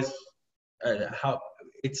 otherwise, how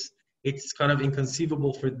it's kind of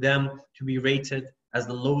inconceivable for them to be rated as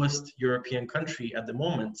the lowest European country at the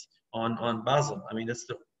moment on Basel.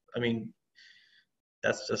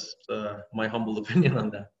 That's just my humble opinion on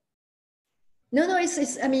that. No,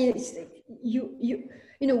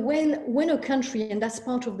 when a country, and that's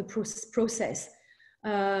part of the process,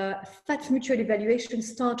 FATF mutual evaluation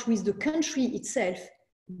starts with the country itself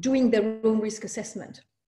doing their own risk assessment.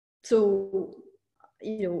 So,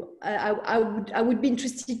 I would be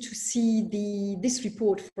interested to see this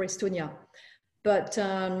report for Estonia, but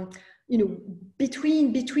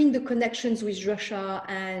between the connections with Russia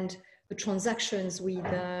and the transactions with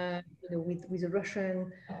the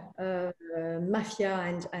Russian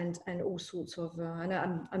mafia and all sorts of, and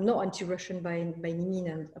I'm not anti-Russian by any means,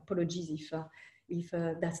 and apologies if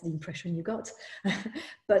that's the impression you got,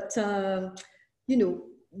 but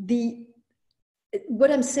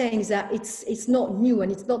what I'm saying is that it's not new,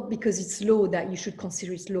 and it's not because it's low that you should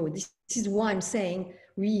consider it low. This is why I'm saying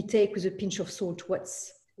really take with a pinch of salt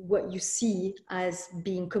what you see as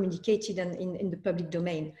being communicated and in the public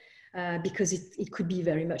domain, because it could be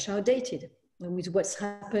very much outdated with what's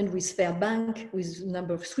happened with Fair Bank, with a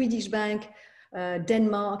number of Swedish bank,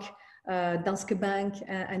 Denmark, Danske Bank,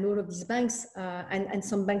 and all of these banks, and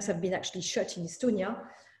some banks have been actually shut in Estonia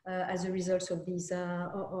as a result of these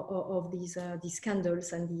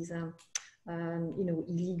scandals and these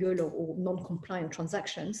illegal or non-compliant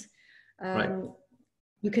transactions. Right.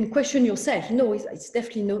 You can question yourself. No, it's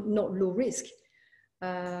definitely not low risk.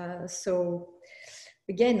 So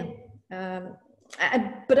again,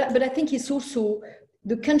 but I think it's also,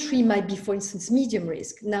 the country might be, for instance, medium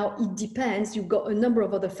risk. Now it depends. You've got a number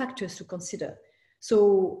of other factors to consider.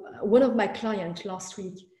 So one of my clients last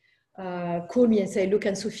week called me and said, "Look,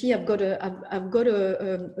 Anne-Sophie, I've got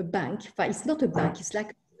a bank. In fact, it's not a bank. It's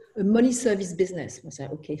like a money service business." I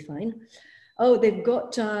said, "Okay, fine." Oh, they've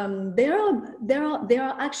got, there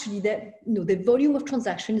are actually, the volume of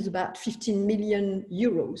transaction is about 15 million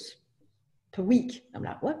euros per week. I'm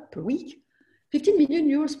like, what, per week? 15 million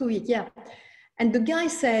euros per week, yeah. And the guy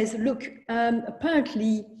says, look,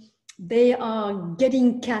 apparently they are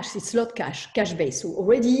getting cash, it's not cash-based. So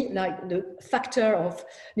already like the factor of,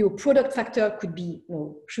 product factor could be,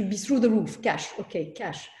 should be through the roof, cash, okay,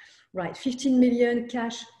 cash, right, 15 million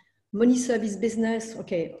cash. Money service business,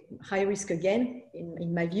 okay, high risk again,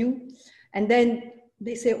 in my view. And then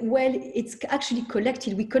they say, well, it's actually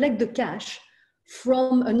collected. We collect the cash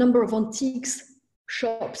from a number of antiques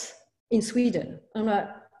shops in Sweden. I'm like,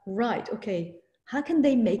 right, okay. How can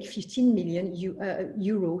they make 15 million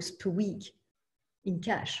euros per week in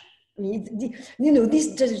cash? I mean,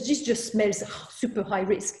 this just smells super high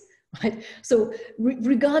risk. Right? So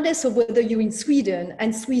regardless of whether you're in Sweden,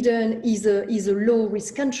 and Sweden is a low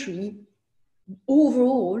risk country,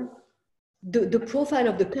 overall, the profile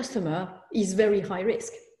of the customer is very high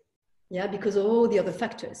risk, yeah, because of all the other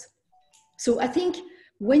factors. So I think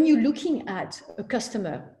when you're looking at a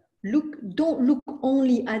customer, don't look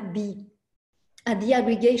only at the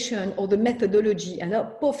aggregation or the methodology, and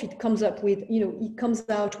both it comes up with, it comes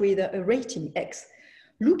out with a rating X.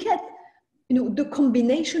 Look at the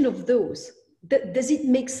combination of those. Does it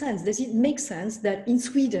make sense? Does it make sense that in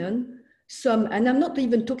Sweden, and I'm not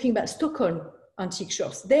even talking about Stockholm antique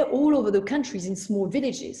shops, they're all over the countries in small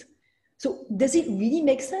villages. So does it really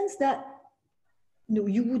make sense that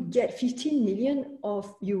you would get 15 million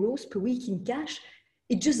euros per week in cash?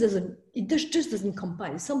 It just doesn't compile.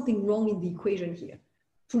 There's something wrong in the equation here.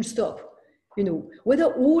 Full stop.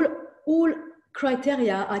 Whether all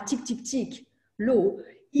criteria are tick, low,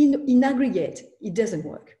 in aggregate, it doesn't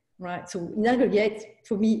work, right? So in aggregate,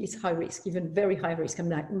 for me, it's high risk, even very high risk. I'm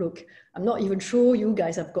like, look, I'm not even sure you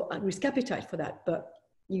guys have got a risk appetite for that, but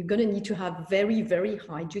you're gonna need to have very, very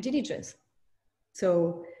high due diligence.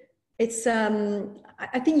 So it's,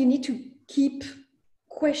 I think you need to keep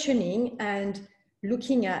questioning and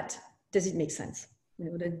looking at, does it make sense?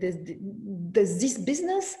 Does this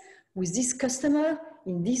business with this customer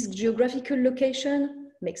in this geographical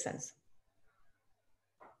location make sense?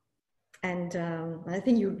 And I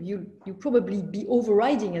think you probably be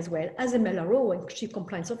overriding as well, as MLRO and Chief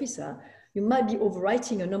Compliance Officer, you might be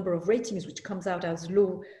overwriting a number of ratings which comes out as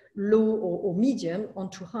low or medium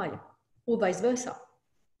onto high. or vice versa.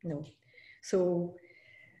 No. So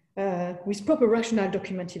with proper rationale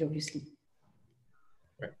documented, obviously.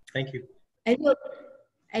 Right. Thank you.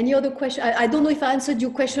 Any other question? I don't know if I answered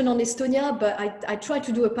your question on Estonia, but I tried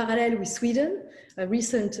to do a parallel with Sweden, a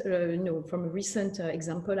recent, from a recent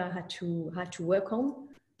example I had to work on.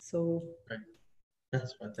 So. Right.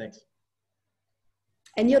 That's fine. Thanks.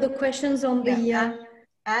 Any other questions on the?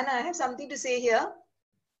 Anne, I have something to say here.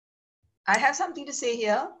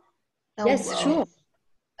 Now, yes, sure.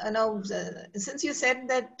 Now, since you said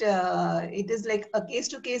that it is like a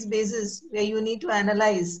case-to-case basis where you need to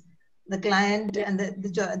analyze the client and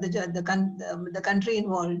the country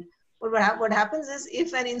involved. But what happens is,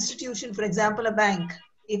 if an institution, for example, a bank,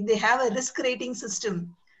 if they have a risk rating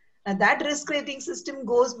system, that risk rating system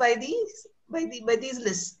goes by these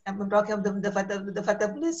lists. I'm talking of the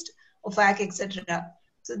FATF list, OFAC, etc.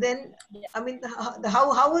 So then, I mean,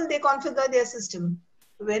 how will they configure their system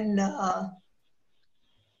when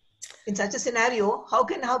in such a scenario? How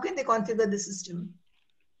can they configure the system?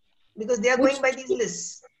 Because they are going by these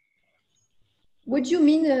lists. What do you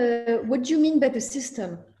mean? What do you mean by the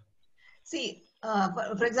system? See,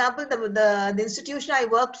 for example, the institution I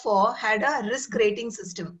worked for had a risk rating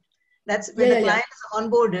system. That's when the client is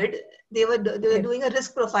onboarded. They were doing a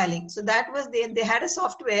risk profiling. So that was they had a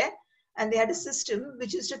software and they had a system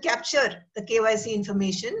which is to capture the KYC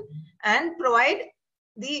information and provide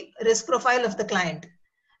the risk profile of the client.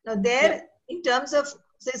 Now there, in terms of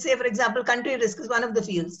say for example, country risk is one of the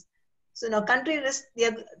fields. So now country risk,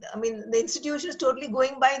 the institution is totally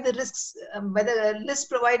going by the risks, by the list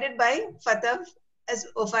provided by FATF, as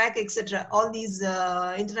OFAC, etc. All these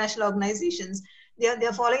international organizations, they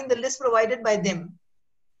are following the list provided by them.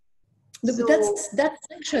 No, so, but that's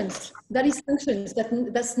sanctions. That is sanctions.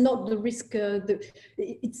 That's not the risk.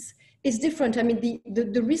 It's different. I mean,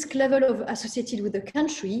 the risk level associated with the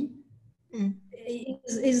country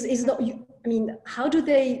is not. I mean, how do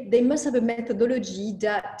they must have a methodology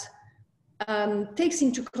that takes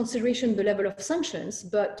into consideration the level of sanctions,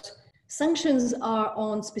 but sanctions are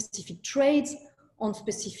on specific trades, on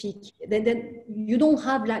specific, then you don't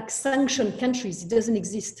have like sanctioned countries. It doesn't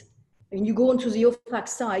exist. When you go onto the OFAC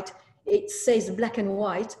site, it says black and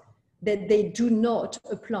white that they do not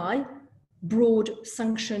apply broad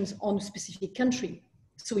sanctions on a specific country.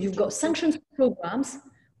 So you've got sanctions programs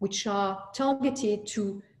which are targeted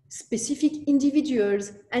to specific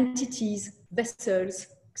individuals, entities, vessels,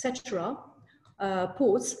 etc.,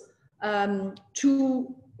 ports,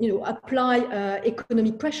 to apply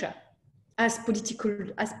economic pressure as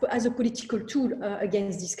a political tool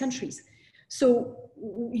against these countries. So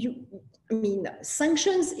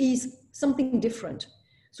sanctions is something different.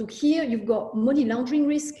 So here you've got money laundering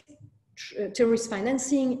risk, terrorist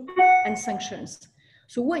financing, and sanctions.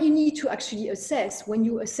 So what you need to actually assess when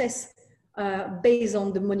you assess based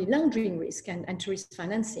on the money laundering risk and terrorist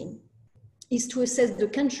financing is to assess the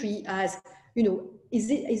country as,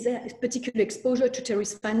 is there a particular exposure to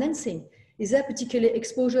terrorist financing? Is there a particular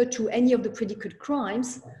exposure to any of the predicate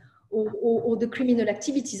crimes or the criminal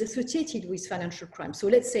activities associated with financial crime? So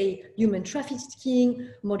let's say human trafficking,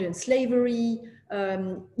 modern slavery,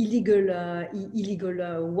 illegal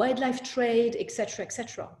wildlife trade, etc.,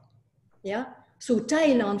 etc. Yeah. So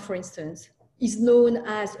Thailand, for instance, is known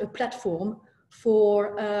as a platform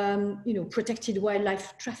for protected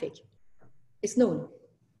wildlife traffic. It's known.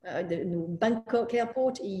 The Bangkok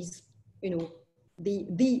airport is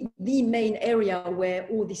the main area where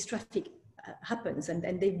all this traffic happens,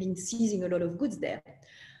 and they've been seizing a lot of goods there.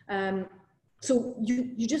 So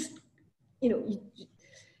you just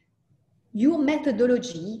your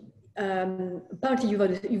methodology. Apparently,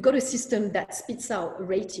 you've got a system that spits out a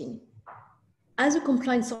rating. As a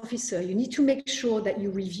compliance officer, you need to make sure that you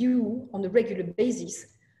review on a regular basis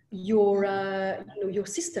your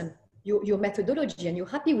system, your methodology, and you're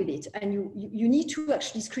happy with it. And you need to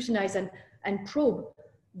actually scrutinize and probe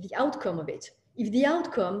the outcome of it.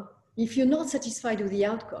 If you're not satisfied with the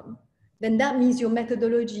outcome, then that means your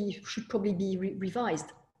methodology should probably be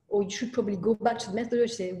revised, or you should probably go back to the methodology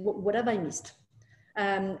and say, what have I missed?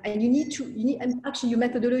 And and actually your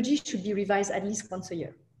methodology should be revised at least once a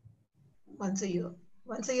year. Once a year.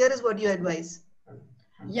 Once a year is what you advise.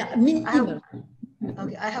 Yeah, minimum.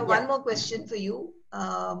 I have one more question for you.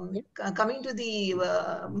 Coming to the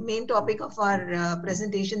main topic of our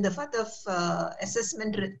presentation, the FATF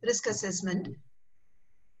assessment, risk assessment.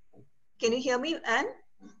 Can you hear me, Anne?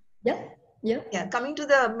 Yeah. Coming to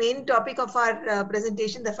the main topic of our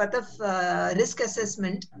presentation, the FATF risk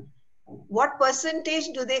assessment. What percentage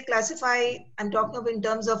do they classify? I'm talking of in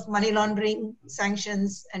terms of money laundering,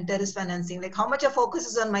 sanctions, and terrorist financing. Like how much of focus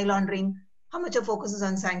is on money laundering? How much of focus is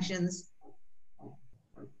on sanctions?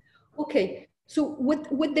 Okay, so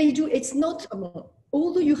what they do, it's not,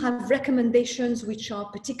 although you have recommendations which are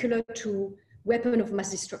particular to weapon of mass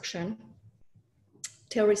destruction,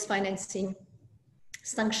 terrorist financing,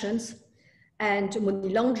 sanctions, and money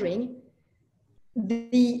laundering,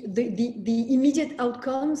 the immediate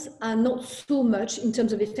outcomes are not so much in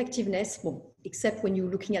terms of effectiveness, well, except when you're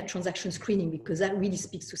looking at transaction screening, because that really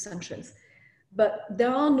speaks to sanctions. But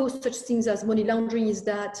there are no such things as money laundering is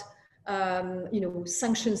that, you know,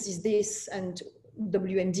 sanctions is this and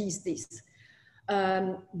WMD is this.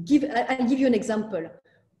 I'll give you an example.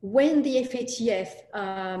 When the FATF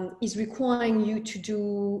is requiring you to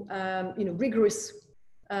do, you know, rigorous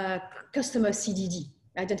customer CDD,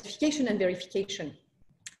 identification and verification,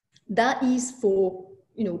 that is for,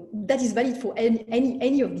 you know, that is valid for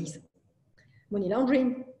any of these: money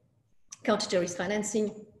laundering, counter-terrorist financing,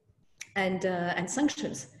 and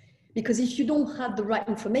sanctions. Because if you don't have the right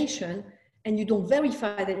information and you don't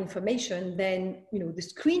verify that information, then, you know, the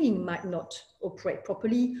screening might not operate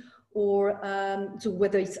properly, or so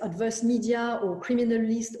whether it's adverse media or criminal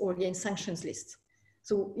list or again sanctions list.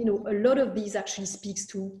 So, you know, a lot of these actually speaks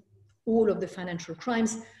to all of the financial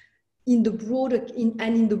crimes in the broader,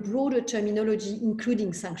 in the broader terminology,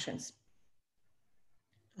 including sanctions.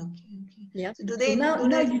 Okay. Yeah. So do they, so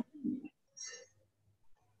now you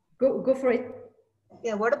go for it.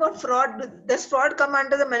 Yeah. What about fraud? Does fraud come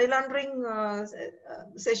under the money laundering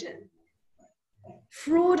session?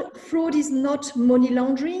 Fraud is not money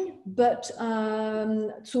laundering, but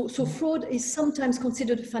so fraud is sometimes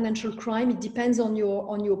considered a financial crime. It depends on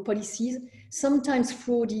your policies. Sometimes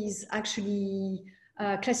fraud is actually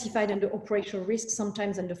classified under operational risk,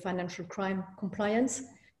 sometimes under financial crime compliance.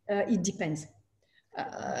 It depends.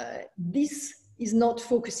 This is not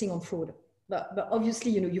focusing on fraud, but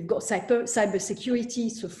obviously, you know, you've got cyber security,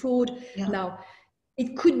 so fraud. Yeah. Now,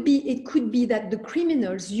 it could be that the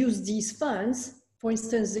criminals use these funds. For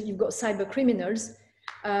instance, you've got cyber criminals.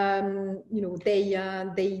 You know,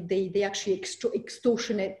 they actually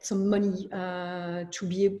extortionate some money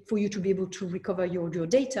for you to be able to recover your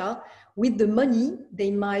data. With the money,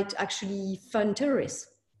 they might actually fund terrorists.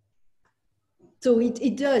 So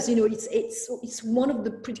it does, you know, it's one of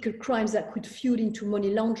the critical crimes that could fuel into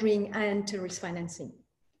money laundering and terrorist financing.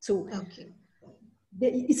 So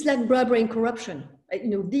it's like bribery and corruption. You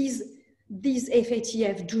know, these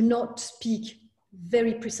FATF do not speak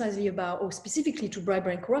very precisely about or specifically to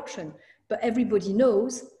bribery and corruption, but everybody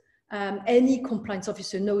knows, any compliance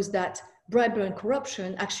officer knows that bribery and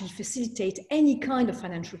corruption actually facilitate any kind of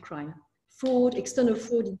financial crime: fraud, external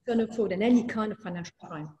fraud, internal fraud, and any kind of financial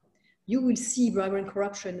crime. You will see bribery and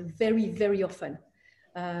corruption very, very often,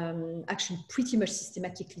 actually pretty much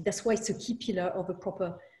systematically. That's why it's a key pillar of a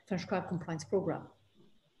proper financial crime compliance program.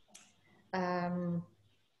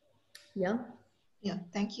 Yeah. Yeah,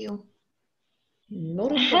 thank you.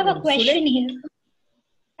 Not a I have a question here.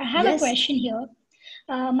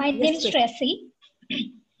 My name is Tracy.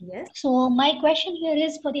 Yes. So my question here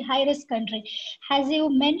is for the high-risk country. As you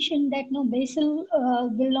mentioned that no, Basel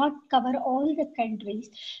will not cover all the countries.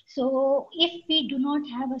 So if we do not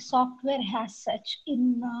have a software as such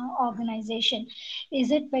in organization, is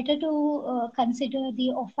it better to consider the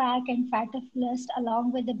OFAC and FATF list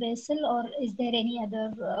along with the Basel, or is there any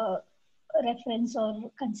other reference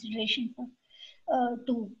or consideration for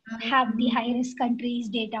to have the high-risk countries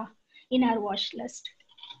data in our watch list?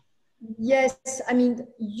 Yes, I mean,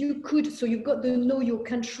 you could, so you've got the Know Your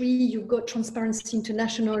Country, you've got Transparency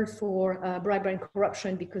International for bribery and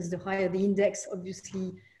corruption, because the higher the index,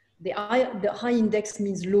 obviously, the high index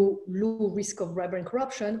means low risk of bribery and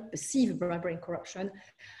corruption, perceived bribery and corruption.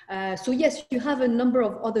 So yes, you have a number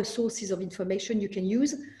of other sources of information you can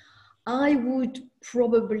use. I would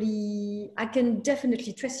probably,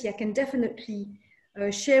 Tracy, I can definitely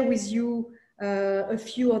share with you a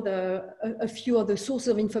few other sources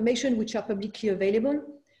of information which are publicly available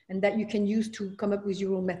and that you can use to come up with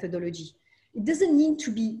your own methodology. It doesn't need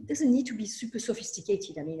to be super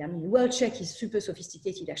sophisticated. I mean, WorldCheck is super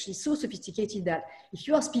sophisticated, actually so sophisticated that if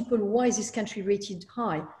you ask people, why is this country rated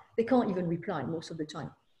high? They can't even reply most of the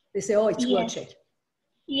time. They say, oh, it's WorldCheck.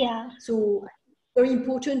 Yeah. So very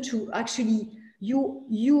important to actually,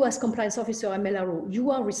 you as compliance officer, MLRO,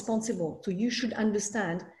 you are responsible. So you should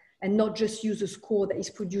understand and not just use a score that is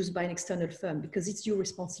produced by an external firm, because it's your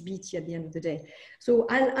responsibility at the end of the day. So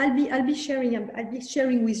I'll be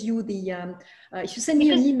sharing with you the if you send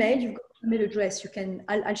me an email, you've got an email address.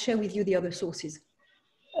 I'll share with you the other sources.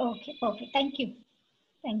 Okay. Thank you.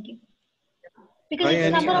 Because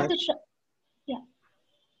it's some of the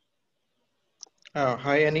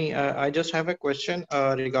Hi, Annie. I just have a question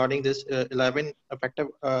regarding this 11 effective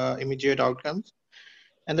immediate outcomes.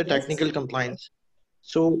 and the technical compliance.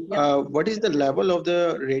 So Yeah. what is the level of the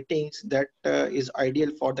ratings that is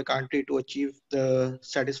ideal for the country to achieve the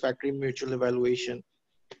satisfactory mutual evaluation?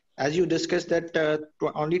 As you discussed that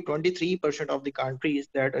only 23% of the countries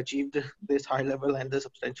that achieved this high level and the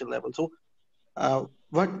substantial level. So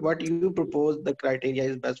what you propose the criteria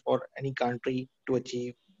is best for any country to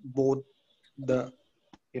achieve both the,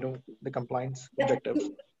 the compliance objectives?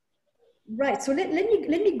 Right. So let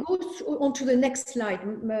me go on to the next slide,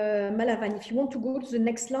 Malavan. If you want to go to the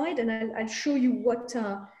next slide, and I'll show you what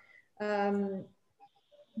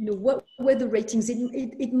what were the ratings.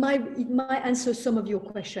 It might answer some of your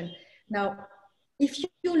question. Now, if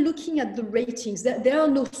you're looking at the ratings, there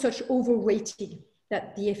are no such overrating that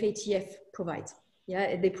the FATF provides. Yeah,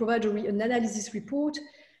 they provide an analysis report,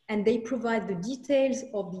 and they provide the details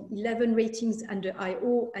of the 11 ratings under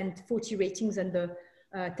IO and 40 ratings under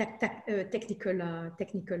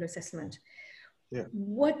technical assessment. Yeah.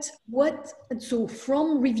 So from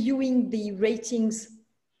reviewing the ratings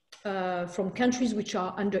from countries which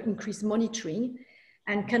are under increased monitoring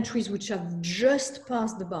and countries which have just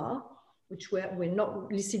passed the bar, which were not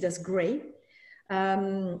listed as gray,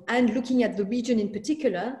 and looking at the region in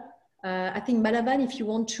particular, I think Malavan, if you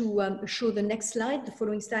want to show the next slide, the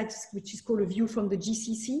following slide, which is called a view from the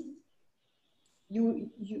GCC,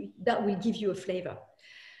 that will give you a flavor.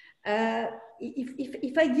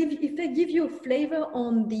 If I give you a flavor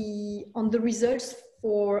on the results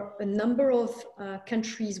for a number of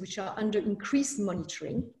countries which are under increased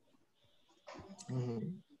monitoring. Mm-hmm.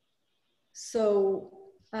 So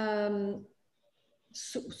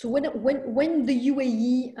when the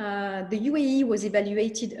UAE was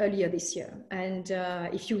evaluated earlier this year, and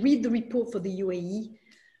if you read the report for the UAE,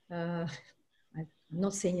 I'm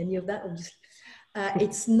not saying any of that, obviously.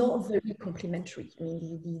 It's not very complimentary. I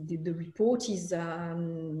mean, the report is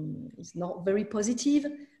not very positive.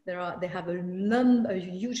 They have a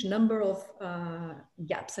huge number of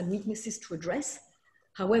gaps and weaknesses to address.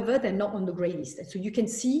 However, they're not on the grey list. So you can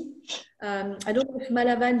see. I don't know if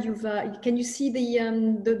Malavan, can you see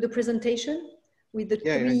the presentation with the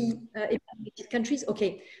three evaluated countries?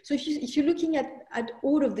 Okay. So if you're looking at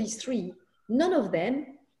all of these three, none of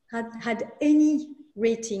them had any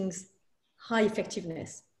ratings. High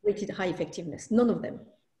effectiveness, rated high effectiveness, none of them.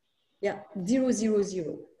 Yeah, 0, 0,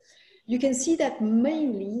 0. You can see that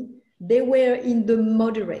mainly they were in the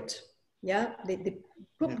moderate. Yeah, they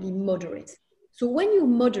probably moderate. So when you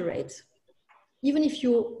moderate, even if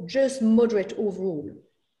you're just moderate overall,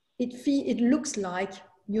 it looks like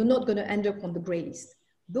you're not going to end up on the gray list.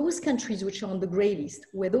 Those countries which are on the gray list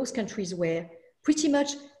were those countries where pretty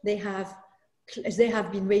much they have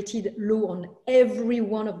been rated low on every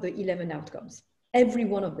one of the 11 outcomes. Every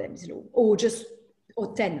one of them is low, or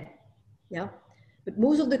 10, yeah? But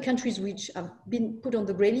most of the countries which have been put on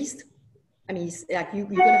the gray list, I mean, it's like you're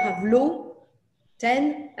gonna have low,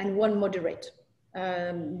 10, and 1 moderate.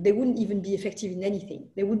 They wouldn't even be effective in anything.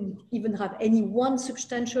 They wouldn't even have any 1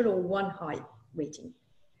 substantial or 1 high rating.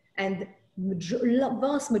 And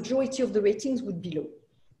vast majority of the ratings would be low.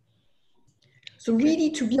 So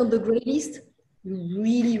really, to be on the gray list, you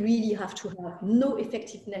really, really have to have no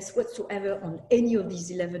effectiveness whatsoever on any of these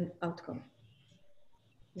 11 outcomes.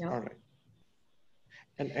 Yeah. All right.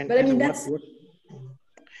 But I mean, that's...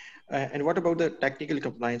 and what about the technical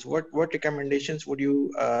compliance? What recommendations would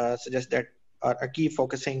you suggest that are a key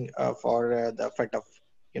focusing for the FATF?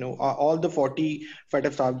 All the 40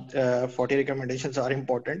 FATF 40 recommendations are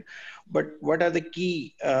important, but what are the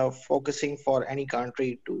key focusing for any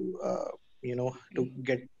country to to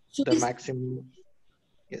get the maximum?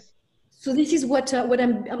 Yes. So this is what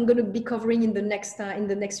I'm going to be covering in the next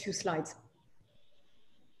few slides.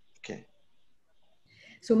 Okay.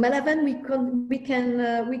 So Malavan, we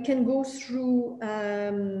can go through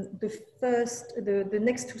the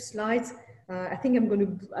next 2 slides. I think I'm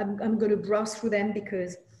going to browse through them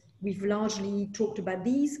because we've largely talked about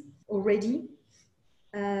these already.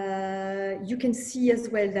 You can see as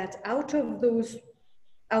well that out of those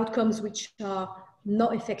outcomes which are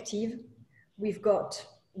not effective, we've got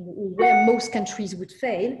where most countries would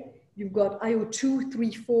fail. You've got IO 2,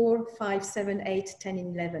 3, 4, 5, 7, 8, 10,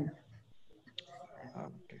 and 11.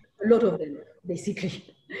 A lot of them, basically.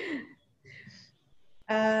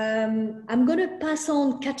 I'm going to pass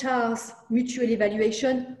on Qatar's mutual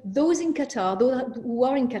evaluation. Those in Qatar, those who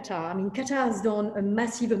are in Qatar, I mean, Qatar has done a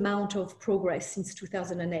massive amount of progress since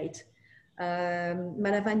 2008.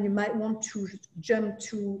 Malavan, you might want to jump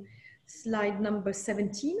to slide number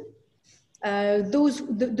 17.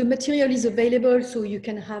 The material is available, so you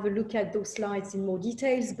can have a look at those slides in more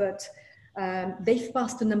details, but they've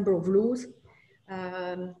passed a number of laws.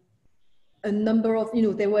 a number of,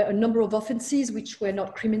 there were a number of offenses which were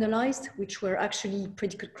not criminalized, which were actually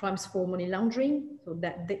predicate crimes for money laundering. So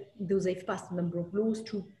that they've passed a number of laws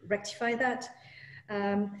to rectify that.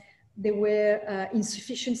 There were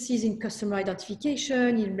insufficiencies in customer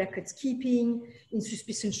identification, in records keeping, in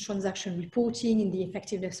suspicious transaction reporting, in the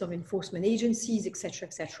effectiveness of enforcement agencies, etc.,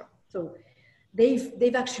 etc. So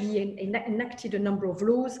they've actually enacted a number of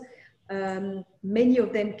laws. Many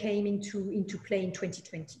of them came into play in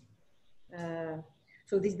 2020.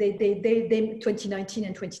 So they 2019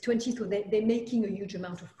 and 2020, so they're making a huge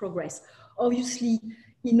amount of progress. Obviously,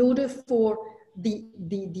 in order for the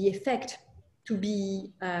effect to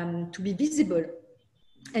be visible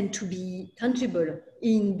and to be tangible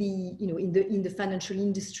in the financial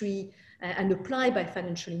industry and applied by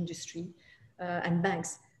financial industry and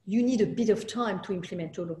banks, you need a bit of time to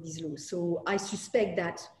implement all of these laws. So I suspect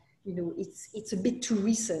that it's a bit too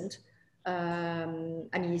recent. I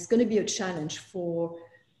mean, it's going to be a challenge for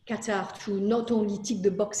Qatar to not only tick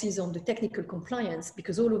the boxes on the technical compliance,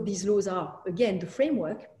 because all of these laws are, again, the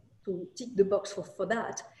framework to tick the box for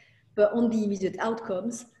that, but on the immediate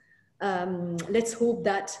outcomes, let's hope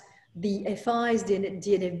that the FIs, the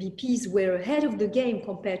NFBPs were ahead of the game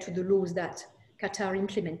compared to the laws that Qatar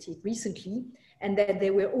implemented recently, and that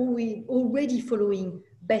they were already following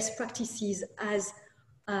best practices as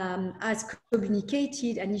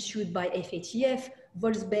communicated and issued by FATF,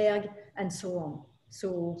 Wolfsberg, and so on.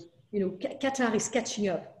 So, Qatar is catching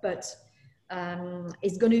up, but I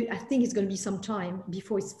think it's going to be some time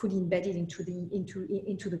before it's fully embedded into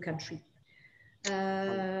the country.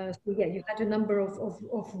 So yeah, you had a number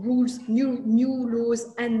of rules, new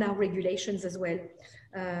laws, and now regulations as well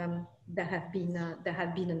that have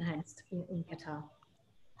been enhanced in Qatar.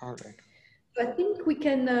 All right. So I think we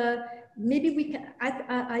can maybe we can.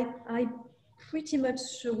 I pretty much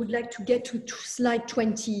would like to get to slide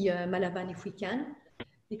 20, Malavan, if we can,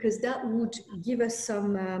 because that would give us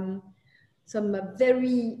some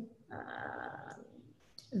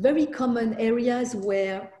very common areas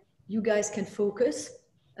where you guys can focus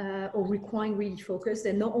or requiring really focus.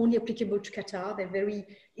 They're not only applicable to Qatar,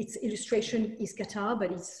 its illustration is Qatar,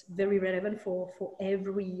 but it's very relevant for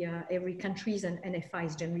every countries and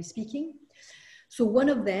FIs, generally speaking. So one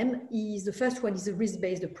of them is, the first one is a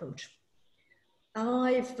risk-based approach.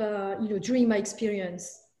 I've, during my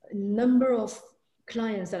experience, a number of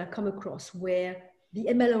clients that I come across where the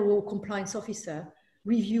MLRO compliance officer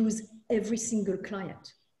reviews every single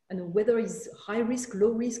client. And whether it's high risk,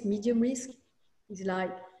 low risk, medium risk, it's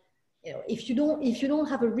like, if you don't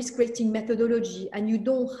have a risk rating methodology and you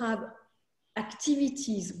don't have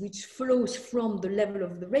activities which flows from the level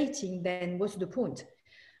of the rating, then what's the point?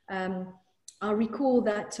 I recall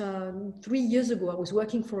that 3 years ago, I was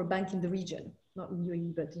working for a bank in the region, not in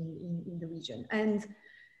UAE, but in the region. And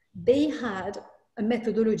they had a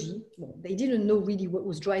methodology. Well, they didn't know really what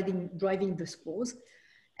was driving the scores.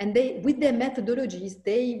 And with their methodologies,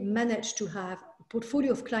 they managed to have a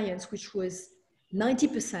portfolio of clients which was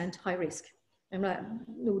 90% high risk. And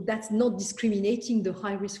no, that's not discriminating the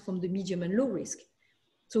high risk from the medium and low risk.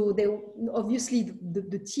 So obviously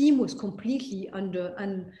the team was completely under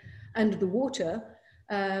the water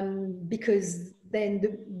because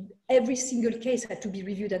then every single case had to be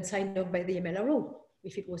reviewed and signed off by the MLRO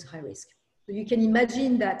if it was high risk. So you can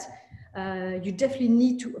imagine that you definitely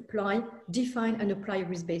need to define and apply a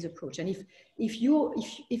risk-based approach. And if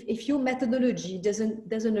your methodology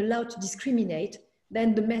doesn't allow to discriminate,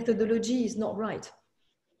 then the methodology is not right.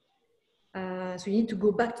 So you need to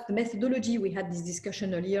go back to the methodology. We had this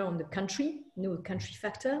discussion earlier on the country, country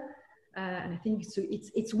factor. And I think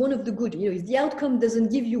it's one of the good, if the outcome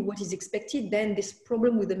doesn't give you what is expected, then there's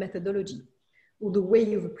problem with the methodology or the way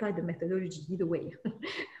you've applied the methodology, either way.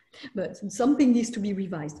 But something needs to be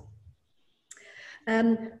revised.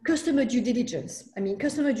 Customer due diligence. I mean,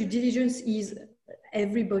 customer due diligence is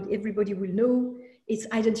everybody will know. It's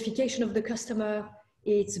identification of the customer,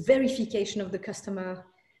 it's verification of the customer,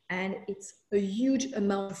 and it's a huge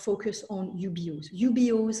amount of focus on UBOs.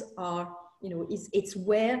 UBOs are, it's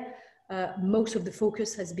where most of the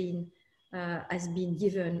focus has been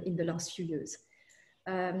given in the last few years.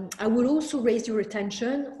 I will also raise your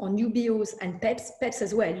attention on UBOs and PEPs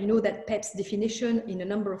as well. You know that PEPs definition in a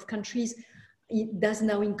number of countries, it does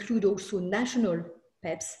now include also national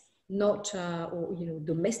PEPs, not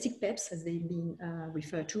domestic PEPs as they've been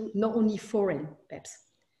referred to, not only foreign PEPs.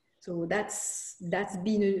 So that's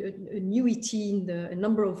been a newity in a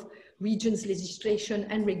number of regions' legislation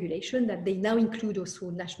and regulation, that they now include also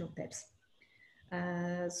national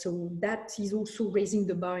PEPs. So that is also raising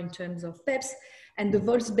the bar in terms of PEPs. And the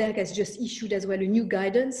Wolfsberg has just issued as well a new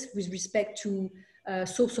guidance with respect to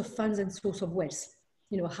source of funds and source of wealth.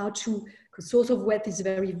 You know, how to, because source of wealth is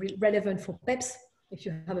very relevant for PEPs. If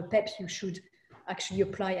you have a PEP, you should actually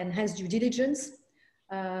apply enhanced due diligence.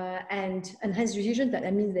 And enhanced due diligence,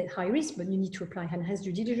 that means that high risk, but you need to apply enhanced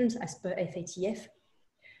due diligence as per FATF.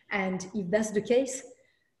 And if that's the case,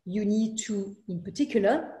 you need to, in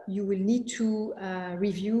particular, you will need to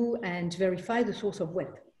review and verify the source of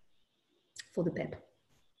wealth for the PEP.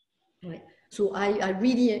 Right. So I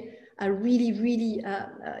really,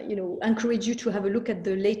 you know, encourage you to have a look at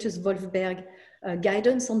the latest Wolfberg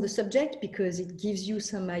guidance on the subject, because it gives you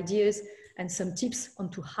some ideas and some tips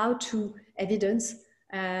onto how to evidence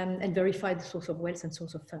and verify the source of wealth and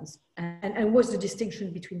source of funds, and what's the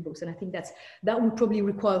distinction between both. And I think that would probably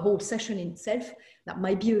require a whole session in itself. That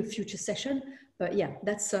might be a future session, but yeah,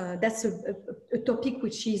 that's a topic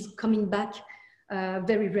which is coming back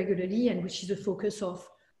very regularly, and which is a focus of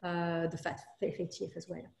the FATF as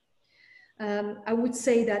well. I would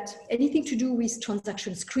say that anything to do with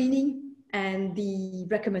transaction screening and the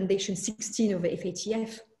recommendation 16 of the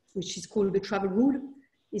FATF, which is called the travel rule,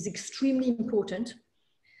 is extremely important.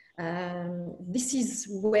 This is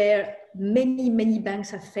where many banks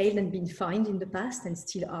have failed and been fined in the past and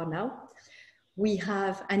still are now. We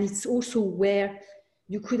have, and it's also where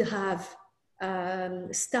you could have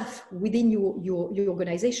staff within your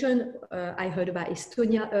organization. I heard about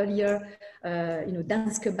Estonia earlier. You know,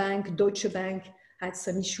 Danske Bank, Deutsche Bank had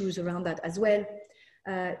some issues around that as well.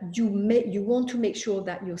 You want to make sure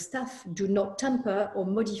that your staff do not tamper or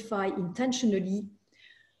modify intentionally,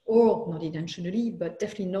 or not intentionally, but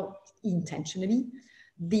definitely not intentionally,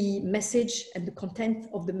 the message and the content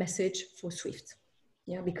of the message for SWIFT.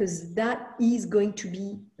 Yeah, because that is going to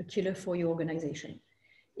be a killer for your organization.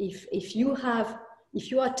 If you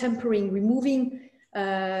are tampering, removing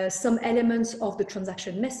some elements of the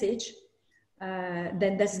transaction message,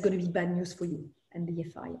 then that's going to be bad news for you and the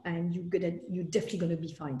FI, and you're definitely going to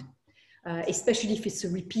be fined, especially if it's a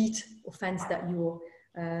repeat offense that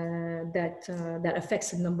that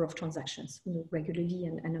affects a number of transactions, you know, regularly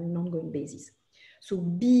and on an ongoing basis. So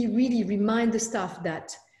remind the staff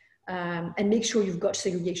that, and make sure you've got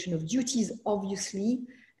segregation of duties, obviously,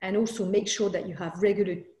 and also make sure that you have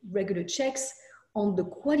regular checks on the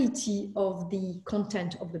quality of the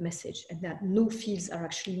content of the message, and that no fields are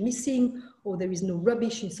actually missing, or there is no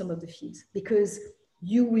rubbish in some of the fields, because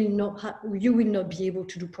you will not be able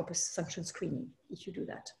to do proper sanction screening if you do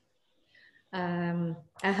that.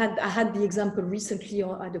 I had the example recently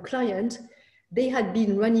at a client. They had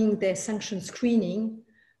been running their sanction screening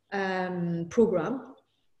program.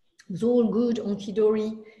 It was all good,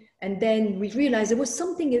 hunky-dory. And then we realized there was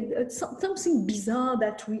something bizarre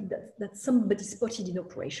that somebody spotted in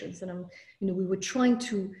operations. And we were trying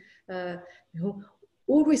to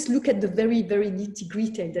always look at the very, very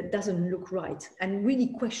nitty-gritty that doesn't look right, and really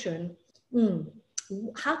question,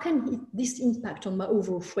 how can this impact on my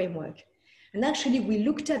overall framework? And actually, we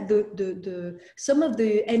looked at some of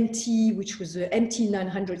the MT, which was the MT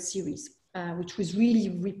 900 series, which was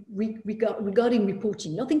really regarding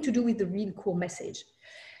reporting, nothing to do with the real core message.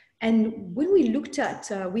 And when we looked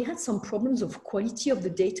at, we had some problems of quality of the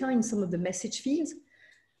data in some of the message fields,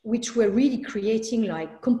 which were really creating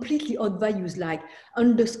like completely odd values, like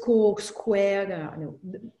underscore, square,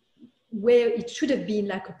 where it should have been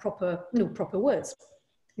like a proper words,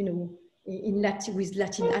 in Latin, with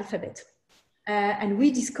Latin alphabet. And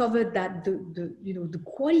we discovered that the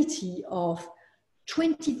quality of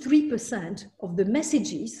 23% of the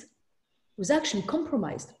messages was actually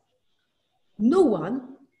compromised. No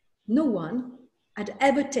one had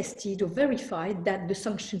ever tested or verified that the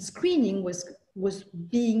sanction screening was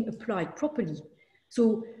being applied properly.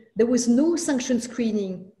 So there was no sanction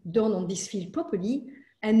screening done on this field properly,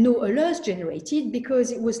 and no alerts generated,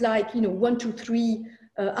 because it was like, 1, 2, 3,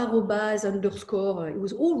 arrobas, underscore, it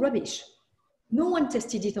was all rubbish. No one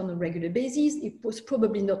tested it on a regular basis. It was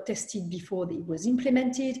probably not tested before it was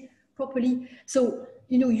implemented properly. So,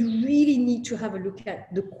 you really need to have a look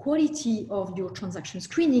at the quality of your transaction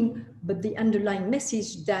screening, but the underlying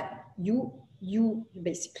message that you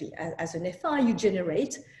basically, as an FI, you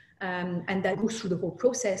generate, and that goes through the whole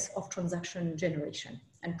process of transaction generation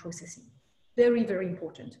and processing. Very, very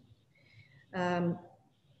important. I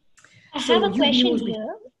have a question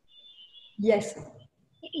here. Yes.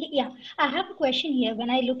 Yeah, I have a question here. When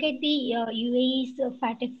I look at the UAE's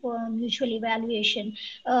FATF mutual evaluation,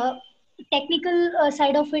 technical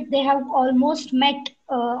side of it, they have almost met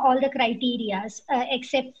all the criterias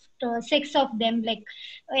except 6 of them, like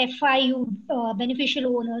FIU,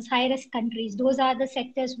 beneficial owners, high risk countries. Those are the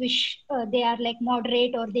sectors which they are like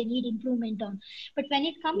moderate or they need improvement on. But when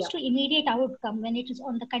it comes to immediate outcome, when it is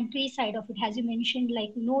on the country side of it, as you mentioned,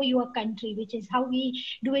 like know your country, which is how we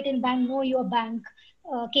do it in bank, know your bank,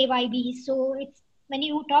 KYB. So it's, when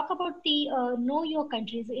you talk about the know your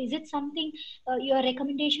countries, is it something your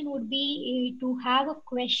recommendation would be to have a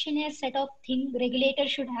questionnaire set of things? Regulators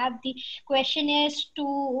should have the questionnaires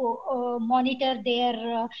to monitor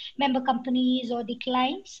their member companies or the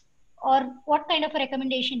clients, or what kind of a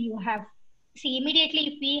recommendation you have? See,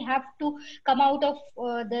 immediately if we have to come out of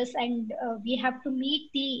this and we have to meet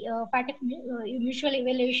the FATF mutual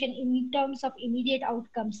evaluation in terms of immediate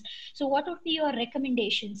outcomes, so what would be your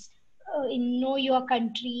recommendations in know your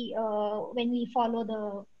country when we follow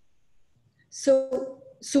the?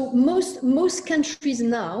 So most countries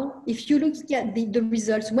now, if you look at the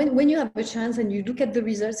results, when you have a chance and you look at the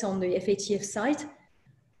results on the FATF site,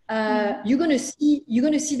 you're going to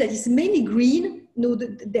see that it's mainly green. No,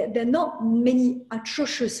 there are not many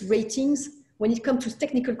atrocious ratings when it comes to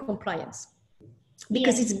technical compliance,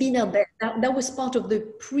 because it's been out there. That was part of the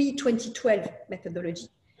pre-2012 methodology.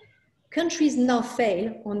 Countries now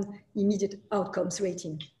fail on immediate outcomes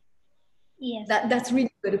rating. Yes. That's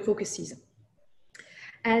really where the focus is.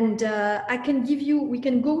 And I can give you, we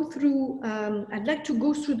can go through, I'd like to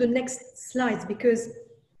go through the next slides because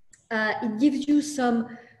it gives you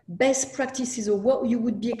some best practices or what you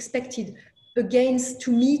would be expected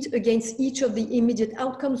to meet against each of the immediate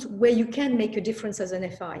outcomes where you can make a difference as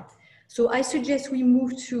an FI. So I suggest we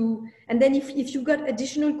move to, and then if you've got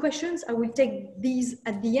additional questions, I will take these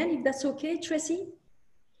at the end, if that's okay, Tracy?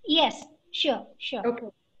 Yes, sure. Okay.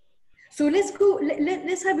 So let's go,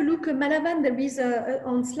 let's have a look. Malavan, there is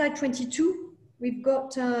on slide 22, we've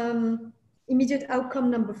got immediate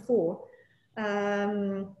outcome number 4.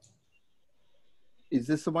 Is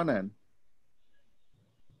this the one, Anne?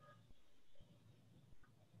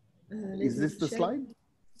 Is this the slide?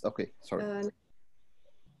 Okay, sorry.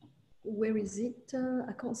 Where is it?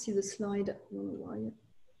 I can't see the slide. I don't know why.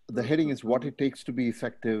 The heading is what it takes to be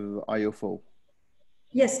effective IO4.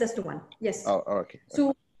 Yes, that's the one. Yes. Oh, okay.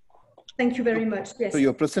 So thank you very much. Yes. So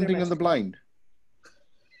you're presenting on the blind?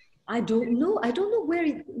 I don't know. I don't know where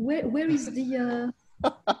is the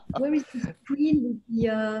where is the screen with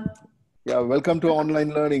the Yeah, welcome to online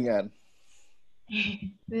learning, Anne.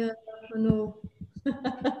 Yeah, I know.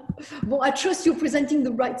 Well, I trust you're presenting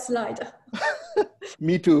the right slide.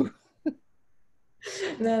 Me too.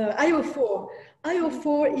 No, IO4.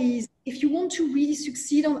 IO4 is, if you want to really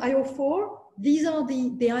succeed on IO4, these are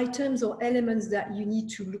the items or elements that you need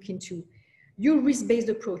to look into. Your risk-based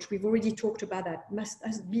approach, we've already talked about that, must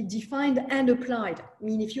be defined and applied. I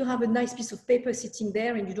mean, if you have a nice piece of paper sitting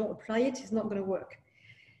there and you don't apply it, it's not going to work.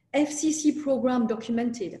 FCC program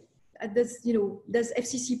documented. Does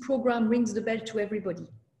FCC program rings the bell to everybody?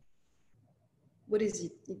 What is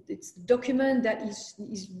it? It's a document that is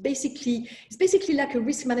basically like a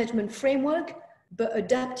risk management framework, but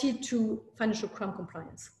adapted to financial crime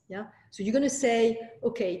compliance. Yeah. So you're going to say,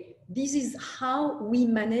 okay, this is how we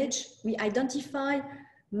manage, we identify,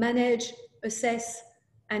 manage, assess,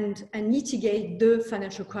 and mitigate the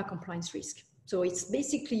financial crime compliance risk. So it's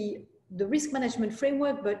basically the risk management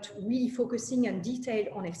framework, but really focusing and detailed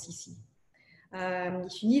on FCC.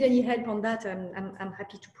 If you need any help on that, I'm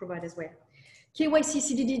happy to provide as well. KYC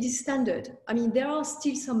CDD standard. I mean, there are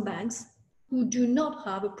still some banks who do not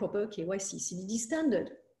have a proper KYC CDD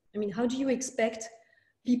standard. I mean, how do you expect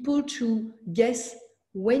people to guess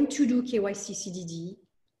when to do KYC CDD,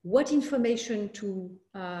 what information to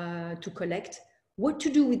collect, what to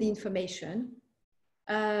do with the information,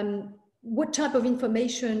 what type of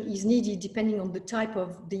information is needed depending on the type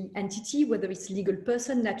of the entity, whether it's legal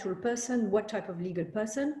person, natural person, what type of legal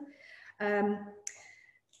person.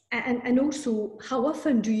 And also, how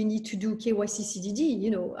often do you need to do KYC CDD?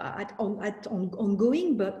 You know,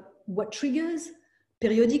 ongoing, but what triggers,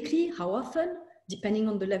 periodically, how often, depending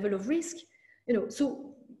on the level of risk. You know,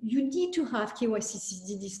 so you need to have KYC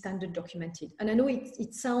CDD standard documented. And I know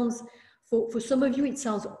it sounds, for some of you, it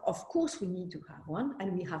sounds, of course, we need to have one,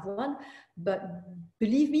 and we have one. But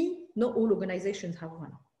believe me, not all organizations have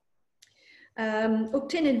one.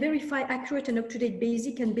 Obtain and verify accurate and up-to-date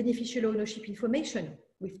basic and beneficial ownership information.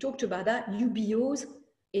 We've talked about that. UBOs,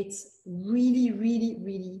 it's really, really,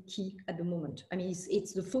 really key at the moment. I mean,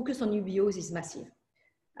 it's the focus on UBOs is massive,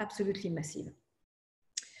 absolutely massive.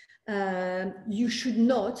 You should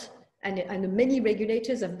not, and many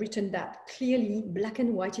regulators have written that clearly, black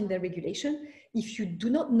and white in their regulation. If you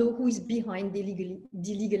do not know who is behind the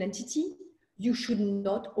legal entity, you should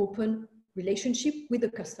not open relationship with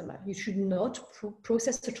the customer. You should not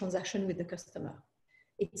process a transaction with the customer.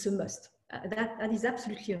 It's a must. That is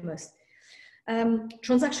absolutely a must.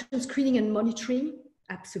 Transaction screening and monitoring,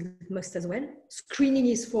 absolute must as well. Screening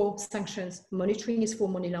is for sanctions, monitoring is for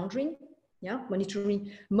money laundering. Yeah,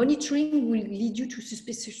 monitoring will lead you to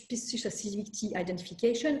suspicious activity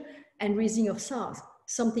identification and raising of SARS.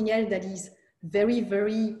 Something else that is very,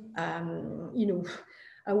 very, you know,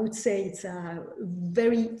 I would say it's a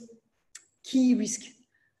very key risk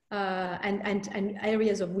and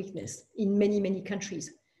areas of weakness in many, many countries.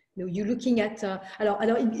 You know, you're looking at,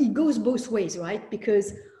 it goes both ways, right?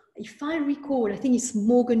 Because if I recall, I think it's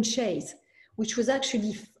Morgan Chase, which was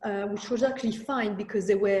actually fine because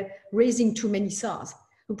they were raising too many SARS.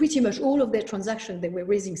 So pretty much all of their transactions, they were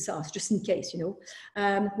raising SARS just in case, you know.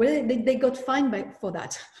 Well, they got fined for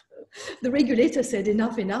that. The regulator said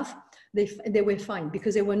enough. They were fined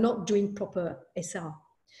because they were not doing proper SR.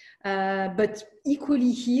 But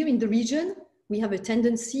equally here in the region, we have a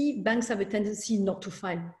tendency, banks have a tendency not to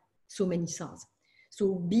file so many SARS.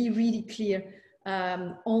 So be really clear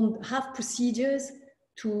have procedures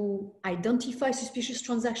to identify suspicious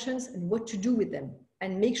transactions and what to do with them,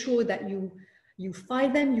 and make sure that you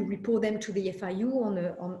file them, you report them to the FIU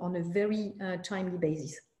on a very timely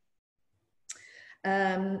basis.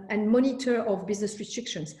 And monitor of business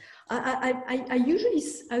restrictions. I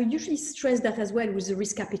usually stress that as well with the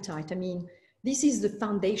risk appetite. I mean, this is the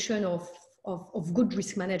foundation of good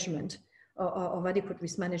risk management, of adequate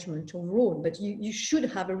risk management overall, but you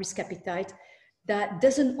should have a risk appetite that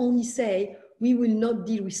doesn't only say, we will not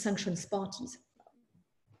deal with sanctions parties.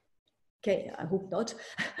 Okay, I hope not.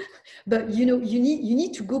 But you know, you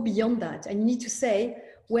need to go beyond that, and you need to say,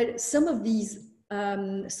 well, some of these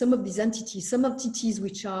entities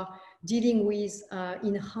which are dealing with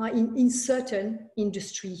in certain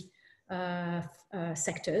industry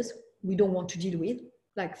sectors, we don't want to deal with.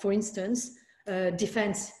 Like for instance,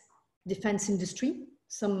 defense industry.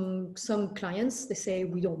 Some clients, they say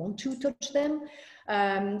we don't want to touch them.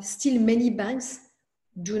 Still, many banks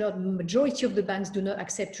do not. Majority of the banks do not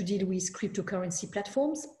accept to deal with cryptocurrency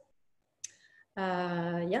platforms.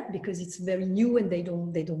 Yeah, because it's very new and they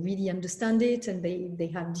don't really understand it, and they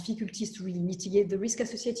have difficulties to really mitigate the risk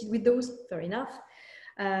associated with those. Fair enough,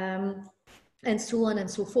 and so on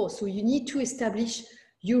and so forth. So you need to establish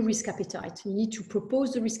your risk appetite. You need to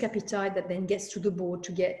propose the risk appetite that then gets to the board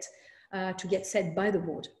to get set by the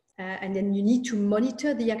board, and then you need to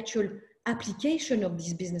monitor the actual application of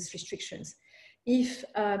these business restrictions. If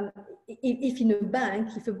in a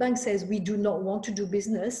bank, if a bank says we do not want to do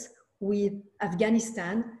business with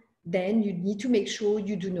Afghanistan, then you need to make sure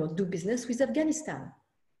you do not do business with Afghanistan.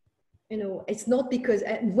 You know, it's not because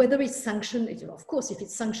whether it's sanctioned, of course, if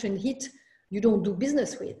it's sanctioned hit, you don't do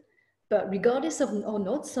business with. But regardless of or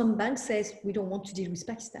not, some banks says we don't want to deal with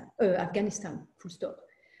Afghanistan, full stop,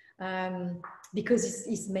 because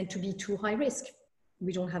it's meant to be too high risk.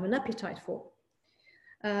 We don't have an appetite for,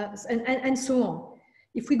 and so on.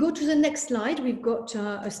 If we go to the next slide, we've got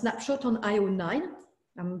a snapshot on IO9.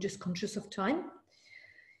 I'm just conscious of time.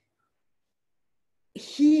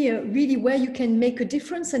 Here, really where you can make a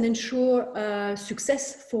difference and ensure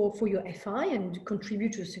success for your FI and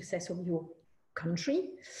contribute to the success of your country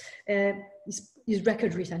is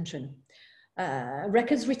record retention.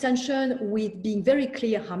 Records retention with being very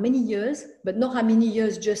clear how many years, but not how many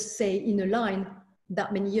years just say in a line,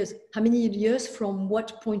 that many years, how many years from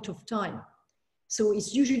what point of time. So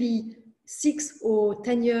it's usually 6 or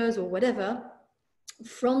 10 years or whatever,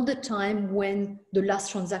 from the time when the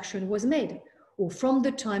last transaction was made, or from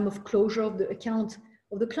the time of closure of the account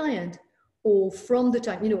of the client, or from the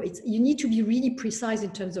time, you know, you need to be really precise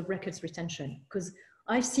in terms of records retention, because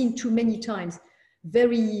I've seen too many times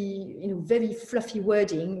very fluffy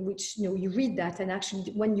wording, which, you know, you read that and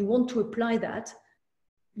actually when you want to apply that,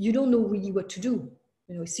 you don't know really what to do,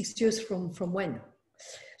 you know, 6 years from when.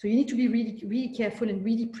 So you need to be really, really careful and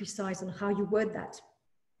really precise on how you word that.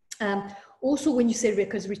 Also, when you say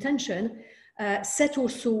records retention, set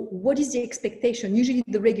also what is the expectation. Usually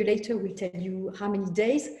the regulator will tell you how many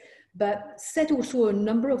days, but set also a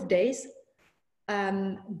number of days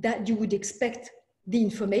that you would expect the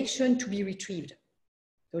information to be retrieved.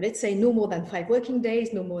 So let's say no more than 5 working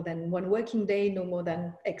days, no more than 1 working day, no more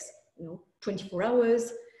than X, 24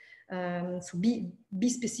 hours. So be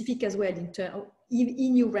specific as well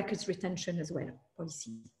in your records retention as well,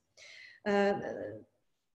 policy.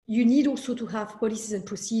 You need also to have policies and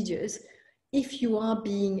procedures. If you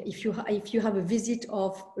have a visit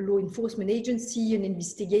of a law enforcement agency, an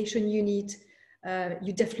investigation unit,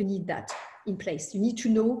 you definitely need that in place. You need to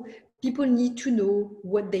know, people need to know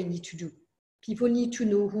what they need to do. People need to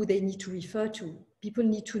know who they need to refer to. People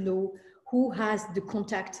need to know who has the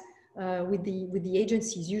contact with the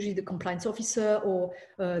agencies. Usually the compliance officer or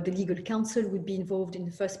the legal counsel would be involved in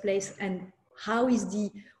the first place. And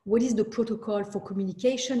what is the protocol for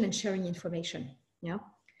communication and sharing information? Yeah,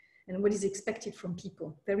 and what is expected from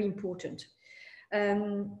people? Very important.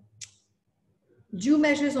 Due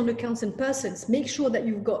measures on accounts and persons. Make sure that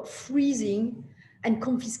you've got freezing and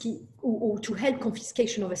confiscate or to help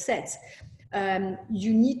confiscation of assets.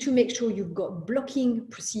 You need to make sure you've got blocking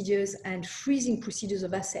procedures and freezing procedures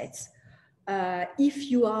of assets.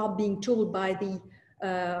 If you are being told by the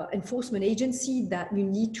enforcement agency that you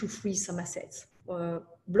need to freeze some assets.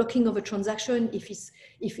 Blocking of a transaction,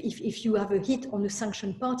 if you have a hit on a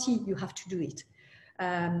sanctioned party, you have to do it.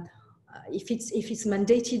 If it's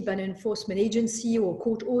mandated by an enforcement agency or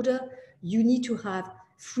court order, you need to have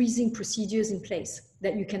freezing procedures in place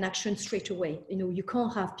that you can action straight away. You know, you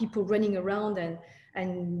can't have people running around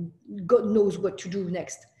and God knows what to do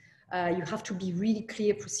next. You have to be really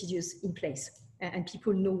clear procedures in place and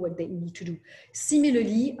people know what they need to do.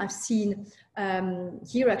 Similarly, I've seen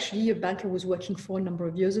here actually a bank I was working for a number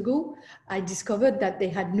of years ago, I discovered that they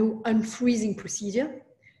had no unfreezing procedure.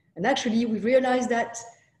 And actually we realized that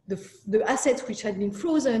the assets which had been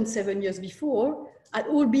frozen 7 years before had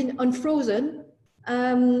all been unfrozen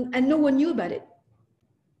and no one knew about it.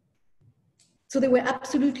 So there were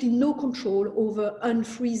absolutely no control over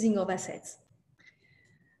unfreezing of assets.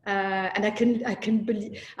 And I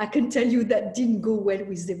can tell you that didn't go well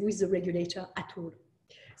with the regulator at all.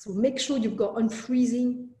 So make sure you've got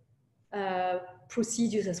unfreezing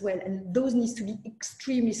procedures as well. And those needs to be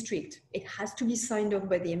extremely strict. It has to be signed off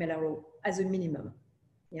by the MLRO as a minimum.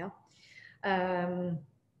 Yeah.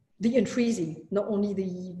 The unfreezing, not only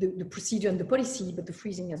the procedure and the policy, but the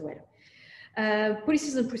freezing as well.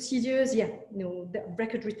 Policies and procedures, yeah, you know, the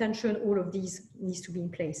record retention, all of these needs to be in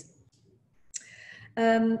place.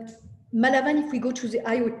 Malavan, if we go to the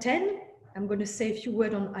IO 10, I'm going to say a few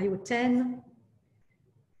words on IO 10.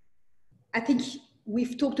 I think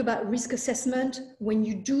we've talked about risk assessment. When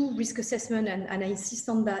you do risk assessment, and I insist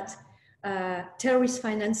on that, terrorist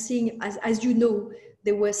financing, as you know,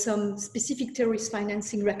 there were some specific terrorist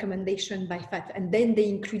financing recommendation by FATF, and then they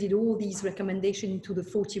included all these recommendations into the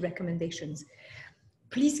 40 recommendations.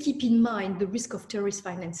 Please keep in mind the risk of terrorist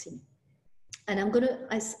financing. And I'm going to,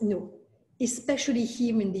 you know, especially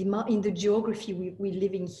here in the geography we're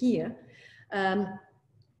living here,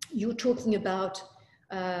 you're talking about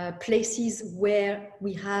places where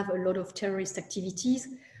we have a lot of terrorist activities.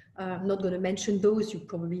 I'm not going to mention those, you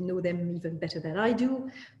probably know them even better than I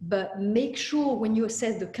do, but make sure when you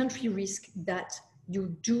assess the country risk that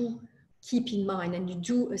you do keep in mind and you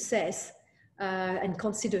do assess and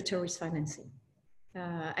consider terrorist financing.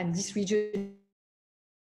 And this region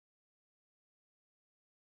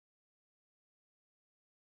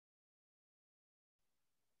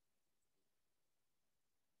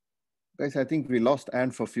Guys, I think we lost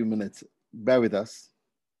Anne for a few minutes. Bear with us.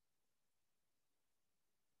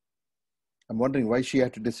 I'm wondering why she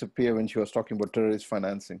had to disappear when she was talking about terrorist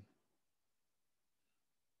financing.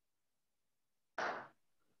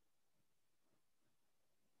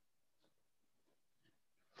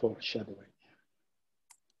 Foreshadowing.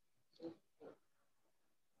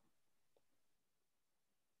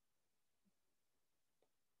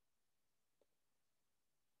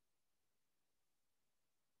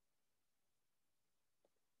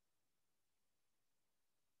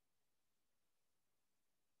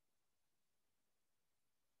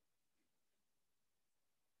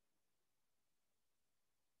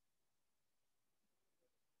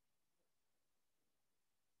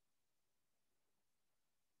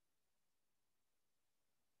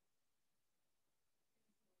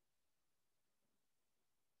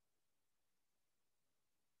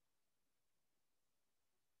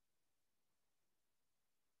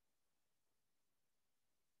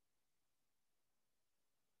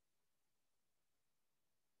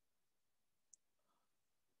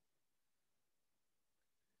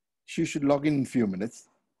 She should log in a few minutes.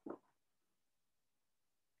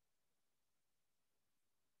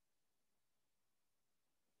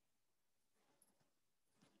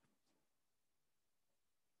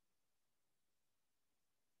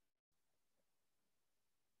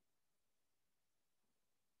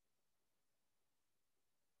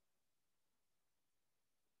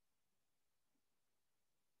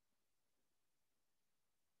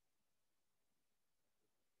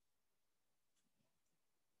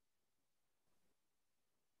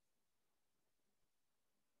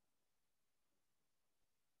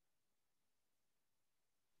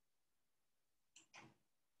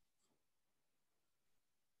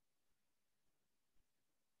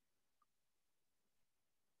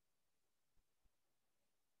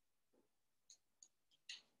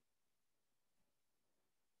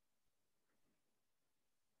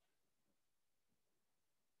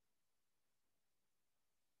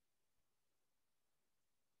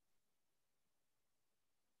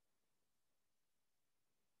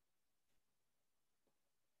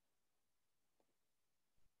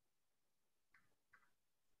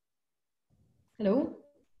 Hello?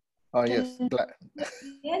 Oh, yes.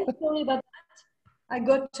 Yeah, sorry about that.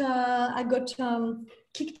 I got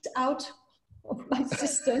kicked out of my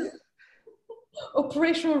system.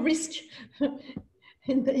 Operational risk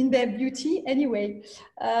in their beauty. Anyway,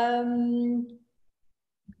 I'll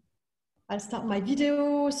start my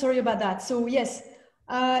video. Sorry about that. So yes,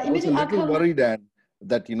 I was a little worried, Anne,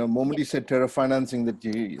 that, you know, moment you said terror financing, that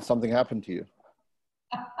something happened to you.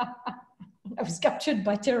 I was captured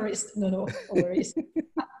by terrorists. No worries.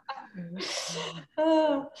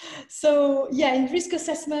 So yeah, in risk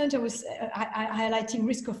assessment, I highlighting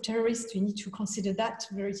risk of terrorists. We need to consider that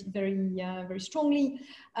very strongly.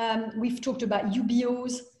 We've talked about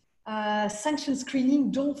UBOs, sanction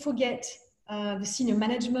screening. Don't forget the senior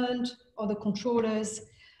management or the controllers.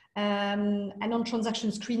 And on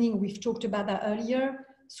transaction screening, we've talked about that earlier.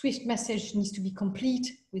 Swift message needs to be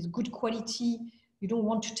complete with good quality. You don't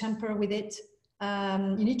want to tamper with it.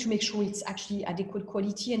 You need to make sure it's actually adequate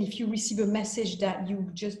quality. And if you receive a message that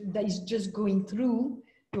is just going through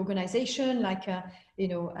the organization, like a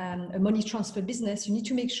money transfer business, you need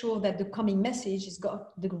to make sure that the coming message has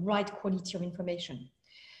got the right quality of information.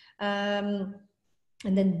 And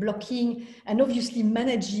then blocking, and obviously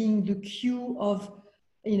managing the queue of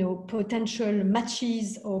potential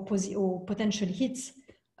matches or potential hits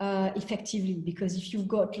effectively, because if you've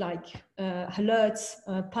got like alerts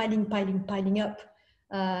piling up,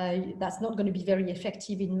 that's not going to be very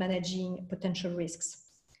effective in managing potential risks.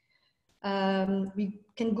 We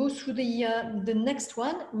can go through the next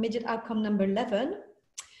one, immediate outcome number 11.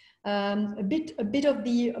 A bit of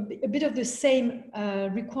the same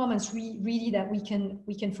requirements really that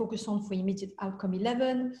we can focus on for immediate outcome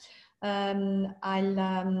 11.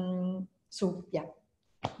 So yeah,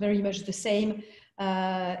 very much the same.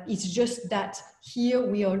 It's just that here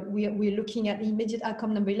we're looking at immediate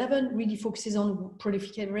outcome number 11, really focuses on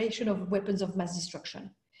proliferation of weapons of mass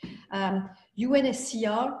destruction.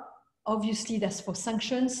 UNSCR, obviously that's for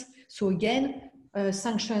sanctions. So again,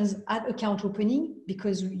 sanctions at account opening,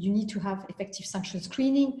 because you need to have effective sanction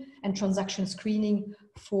screening and transaction screening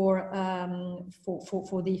for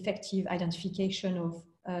the effective identification of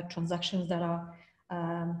transactions that are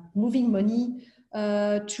moving money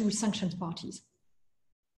to sanctioned parties.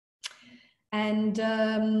 And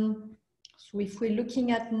so if we're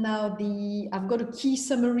looking at now I've got a key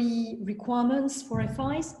summary requirements for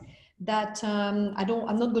FIs that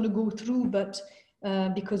I'm not going to go through, but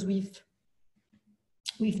because we've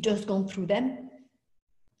just gone through them.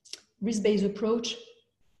 Risk-based approach,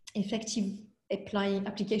 effective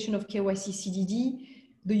application of KYC CDD,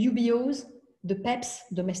 the UBOs, the PEPs,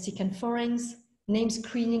 domestic and foreigns, name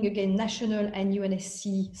screening, again, national and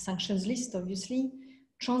UNSC sanctions list, obviously,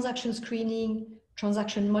 transaction screening,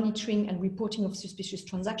 transaction monitoring and reporting of suspicious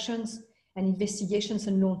transactions, and investigations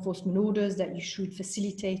and law enforcement orders that you should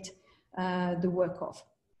facilitate the work of.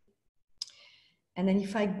 And then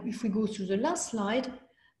if we go through the last slide,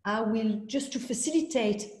 I will, just to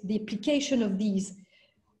facilitate the application of these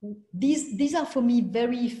are for me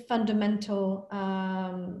very fundamental.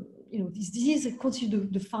 This is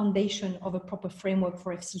considered the foundation of a proper framework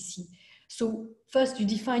for FCC. So first, you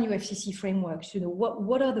define your FCC frameworks.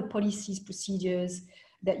 What are the policies, procedures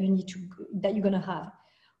that you're going to have.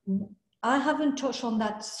 I haven't touched on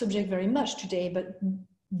that subject very much today, but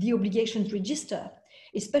the obligations register,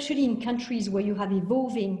 especially in countries where you have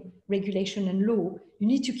evolving regulation and law, you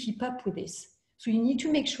need to keep up with this. So you need to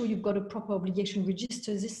make sure you've got a proper obligation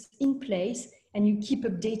register in place, and you keep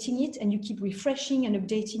updating it, and you keep refreshing and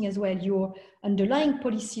updating as well your underlying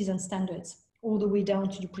policies and standards all the way down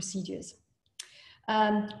to the procedures.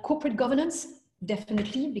 Corporate governance,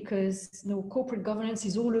 definitely, because corporate governance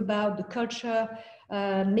is all about the culture,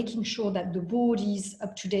 making sure that the board is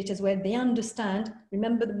up to date as well. They understand.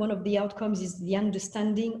 Remember, one of the outcomes is the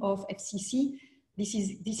understanding of FCC.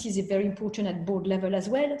 This is very important at board level as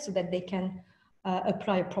well, so that they can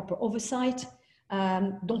apply a proper oversight.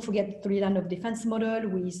 Don't forget the 3 line of defense model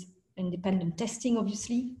with independent testing,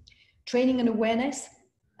 obviously. Training and awareness,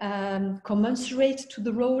 commensurate to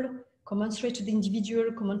the role, commensurate to the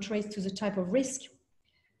individual, commensurate to the type of risk.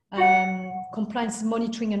 Compliance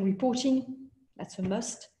monitoring and reporting, that's a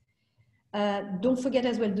must. Don't forget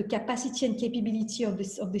as well the capacity and capability of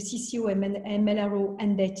the CCO and MLRO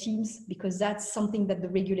and their teams, because that's something that the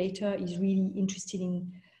regulator is really interested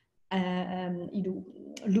in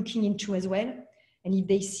looking into as well. And if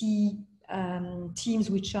they see teams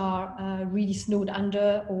which are really snowed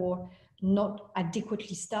under or not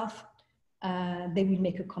adequately staffed, they will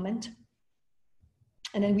make a comment.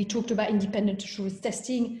 And then we talked about independent assurance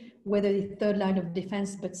testing, whether the 3rd line of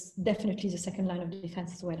defense, but definitely the 2nd line of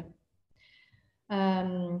defense as well.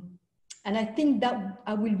 And I think that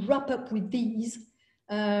I will wrap up with these.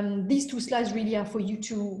 These two slides really are for you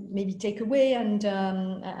to maybe take away and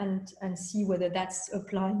see whether that's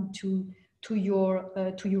applying to your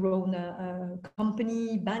own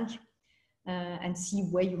company, bank, and see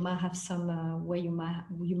where you might have some where you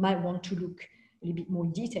might want to look a little bit more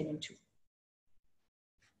in detail into.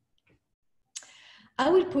 I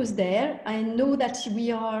will pause there. I know that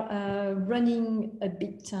we are running a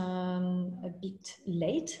bit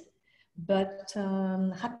late, but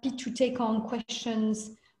happy to take on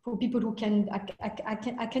questions for people who can.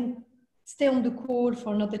 I can stay on the call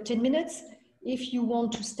for another 10 minutes. If you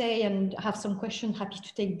want to stay and have some questions, happy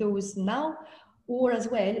to take those now. Or as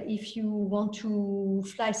well, if you want to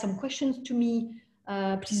fly some questions to me,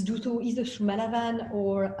 please do so either through Malavan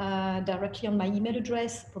or directly on my email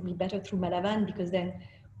address, probably better through Malavan because then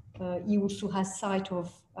he also has sight of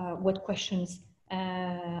what questions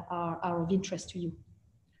are of interest to you.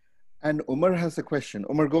 And Umar has a question.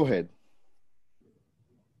 Umar, go ahead.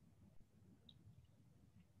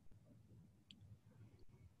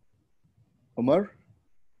 Umar?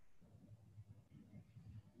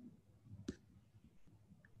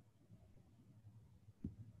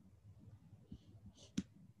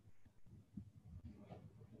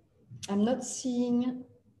 I'm not seeing.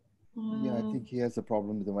 Yeah, I think he has a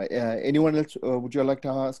problem with the mic. Anyone else? Would you like to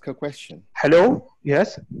ask a question? Hello.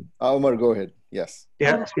 Yes. Omar, go ahead. Yes.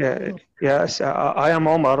 Yes. Yes. I am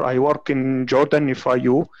Omar. I work in Jordan,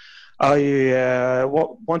 FIU. I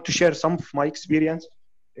want to share some of my experience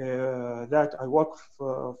that I work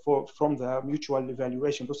from the mutual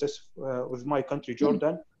evaluation process with my country,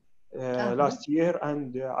 Jordan, last year,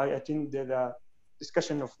 and I attended the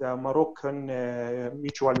discussion of the Moroccan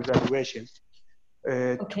mutual evaluation.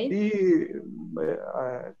 The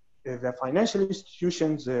financial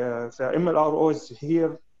institutions, the MLROs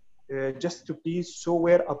here, just to be so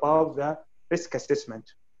aware about the risk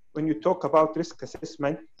assessment. When you talk about risk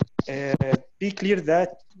assessment, be clear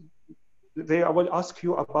that they will ask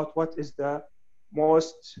you about what is the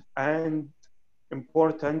most and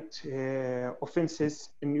important offenses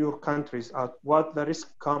in your countries, what the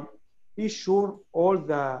risk come. Be sure all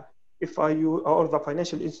the FIU or the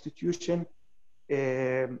financial institution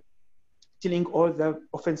telling all the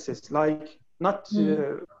offenses, like not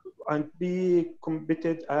and be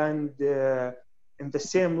committed and in the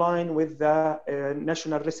same line with the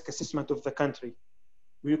national risk assessment of the country.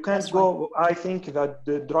 You can't go. I think that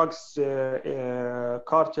the drugs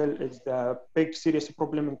cartel is the big serious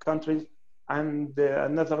problem in countries, and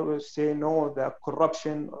another will say no, the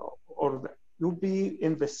corruption or you'll be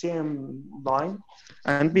in the same line,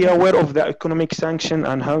 and be aware of the economic sanction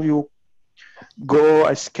and how you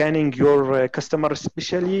go scanning your customer,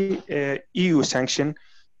 especially EU sanction,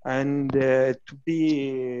 and to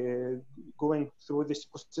be going through this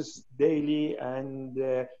process daily and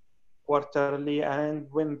quarterly, and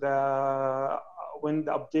when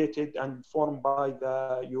updated and informed by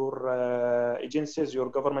your agencies, your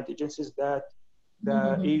government agencies, that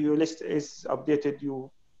the EU list is updated,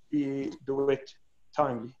 you do it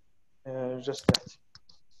timely. Just that.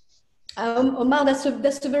 Omar, that's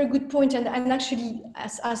a very good point, and actually,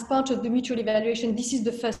 as part of the mutual evaluation, this is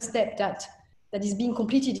the first step that is being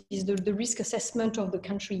completed, is the risk assessment of the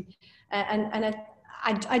country, and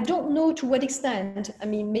I don't know to what extent. I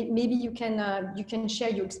mean, maybe you can share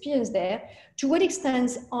your experience there. To what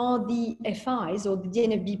extent are the FIs or the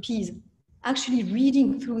DNFBPs actually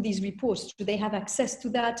reading through these reports? Do they have access to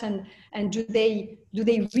that, and do they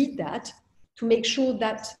read that to make sure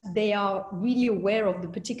that they are really aware of the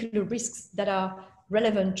particular risks that are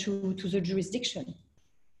relevant to the jurisdiction?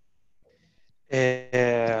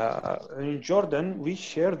 In Jordan, we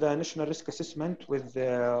share the national risk assessment with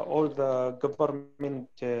all the government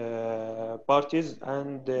parties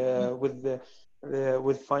and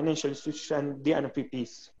with financial institutions and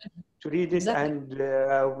DNPPs to read it, and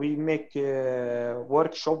we make a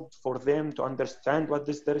workshop for them to understand what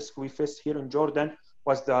is the risk we face here in Jordan.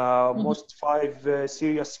 Was the most 5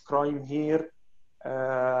 serious crime here.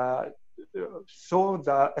 So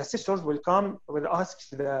the assessors will come, will ask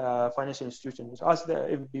the financial institutions, ask the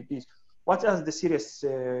FBPs, what is the serious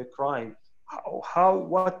crime?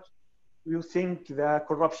 What you think the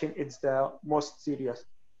corruption is the most serious,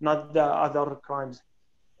 not the other crimes.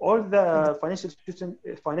 All the financial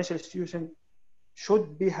institution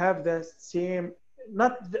should have the same,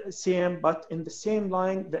 not the same, but in the same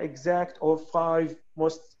line, the exact or 5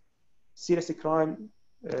 most serious crime.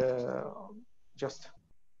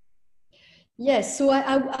 Yes, so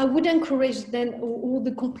I would encourage then all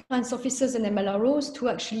the compliance officers and MLROs to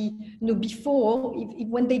actually, before,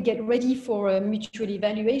 when they get ready for a mutual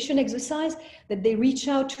evaluation exercise, that they reach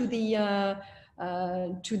out to the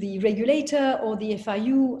regulator or the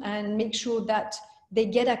FIU and make sure that they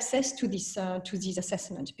get access to this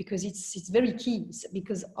assessment, because it's very key,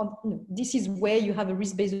 because this is where you have a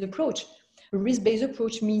risk-based approach. A risk-based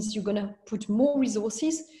approach means you're going to put more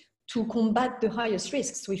resources to combat the highest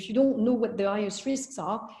risks. So if you don't know what the highest risks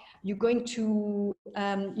are, you're going to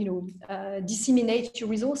disseminate your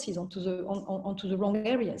resources onto the wrong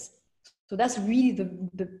areas. So that's really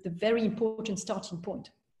the very important starting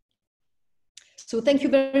point. So thank you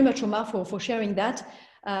very much, Omar, for sharing that.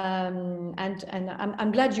 And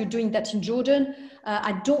I'm glad you're doing that in Jordan.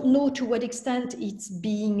 I don't know to what extent it's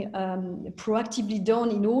being proactively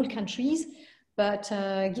done in all countries, but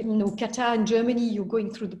Qatar and Germany, you're going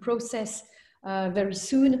through the process very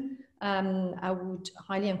soon. I would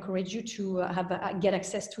highly encourage you to get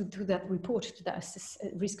access to that report, to that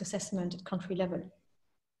risk assessment at country level,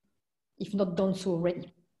 if not done so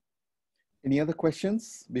already. Any other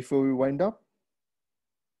questions before we wind up?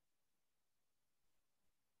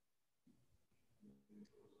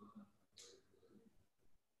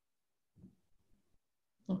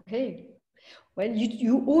 Okay. Well,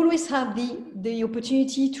 you always have the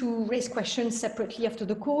opportunity to raise questions separately after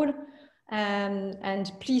the call,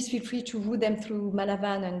 and please feel free to route them through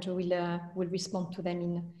Malavan, and we'll respond to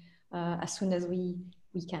them as soon as we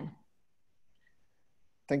can.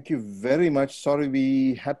 Thank you very much. Sorry,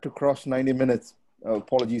 we had to cross 90 minutes.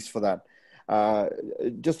 Apologies for that.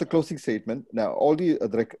 Just a closing statement. Now, all the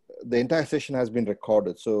entire session has been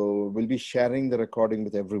recorded, so we'll be sharing the recording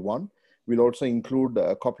with everyone. We'll also include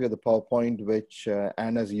a copy of the PowerPoint, which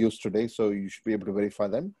Anne has used today, so you should be able to verify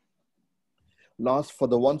them. Last, for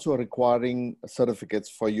the ones who are requiring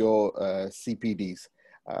certificates for your CPDs,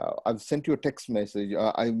 I've sent you a text message.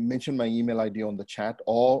 I mentioned my email ID on the chat,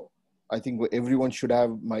 or I think everyone should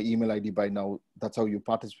have my email ID by now. That's how you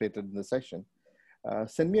participated in the session.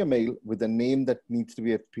 Send me a mail with a name that needs to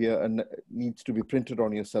be printed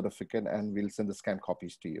on your certificate, and we'll send the scanned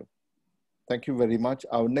copies to you. Thank you very much.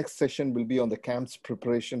 Our next session will be on the CAMPS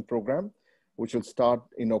preparation program, which will start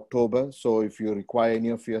in October. So if you require any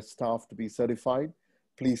of your staff to be certified,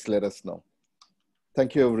 please let us know.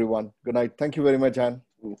 Thank you, everyone. Good night. Thank you very much, Anne.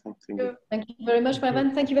 Thank you very much,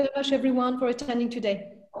 Marwan. Thank you very much, everyone, for attending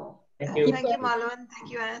today. Thank you. Thank you, Marwan.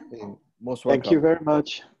 Thank you, Anne. Most welcome. Thank you very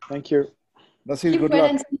much. Thank you. Nasir, good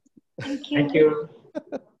luck. Thank you. Thank you.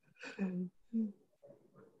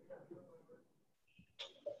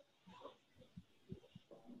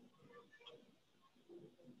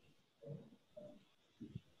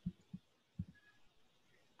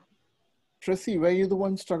 Tracy, were you the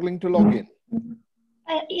one struggling to log in?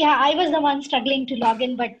 Yeah, I was the one struggling to log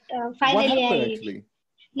in, but finally what happened, actually?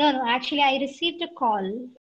 No, actually I received a call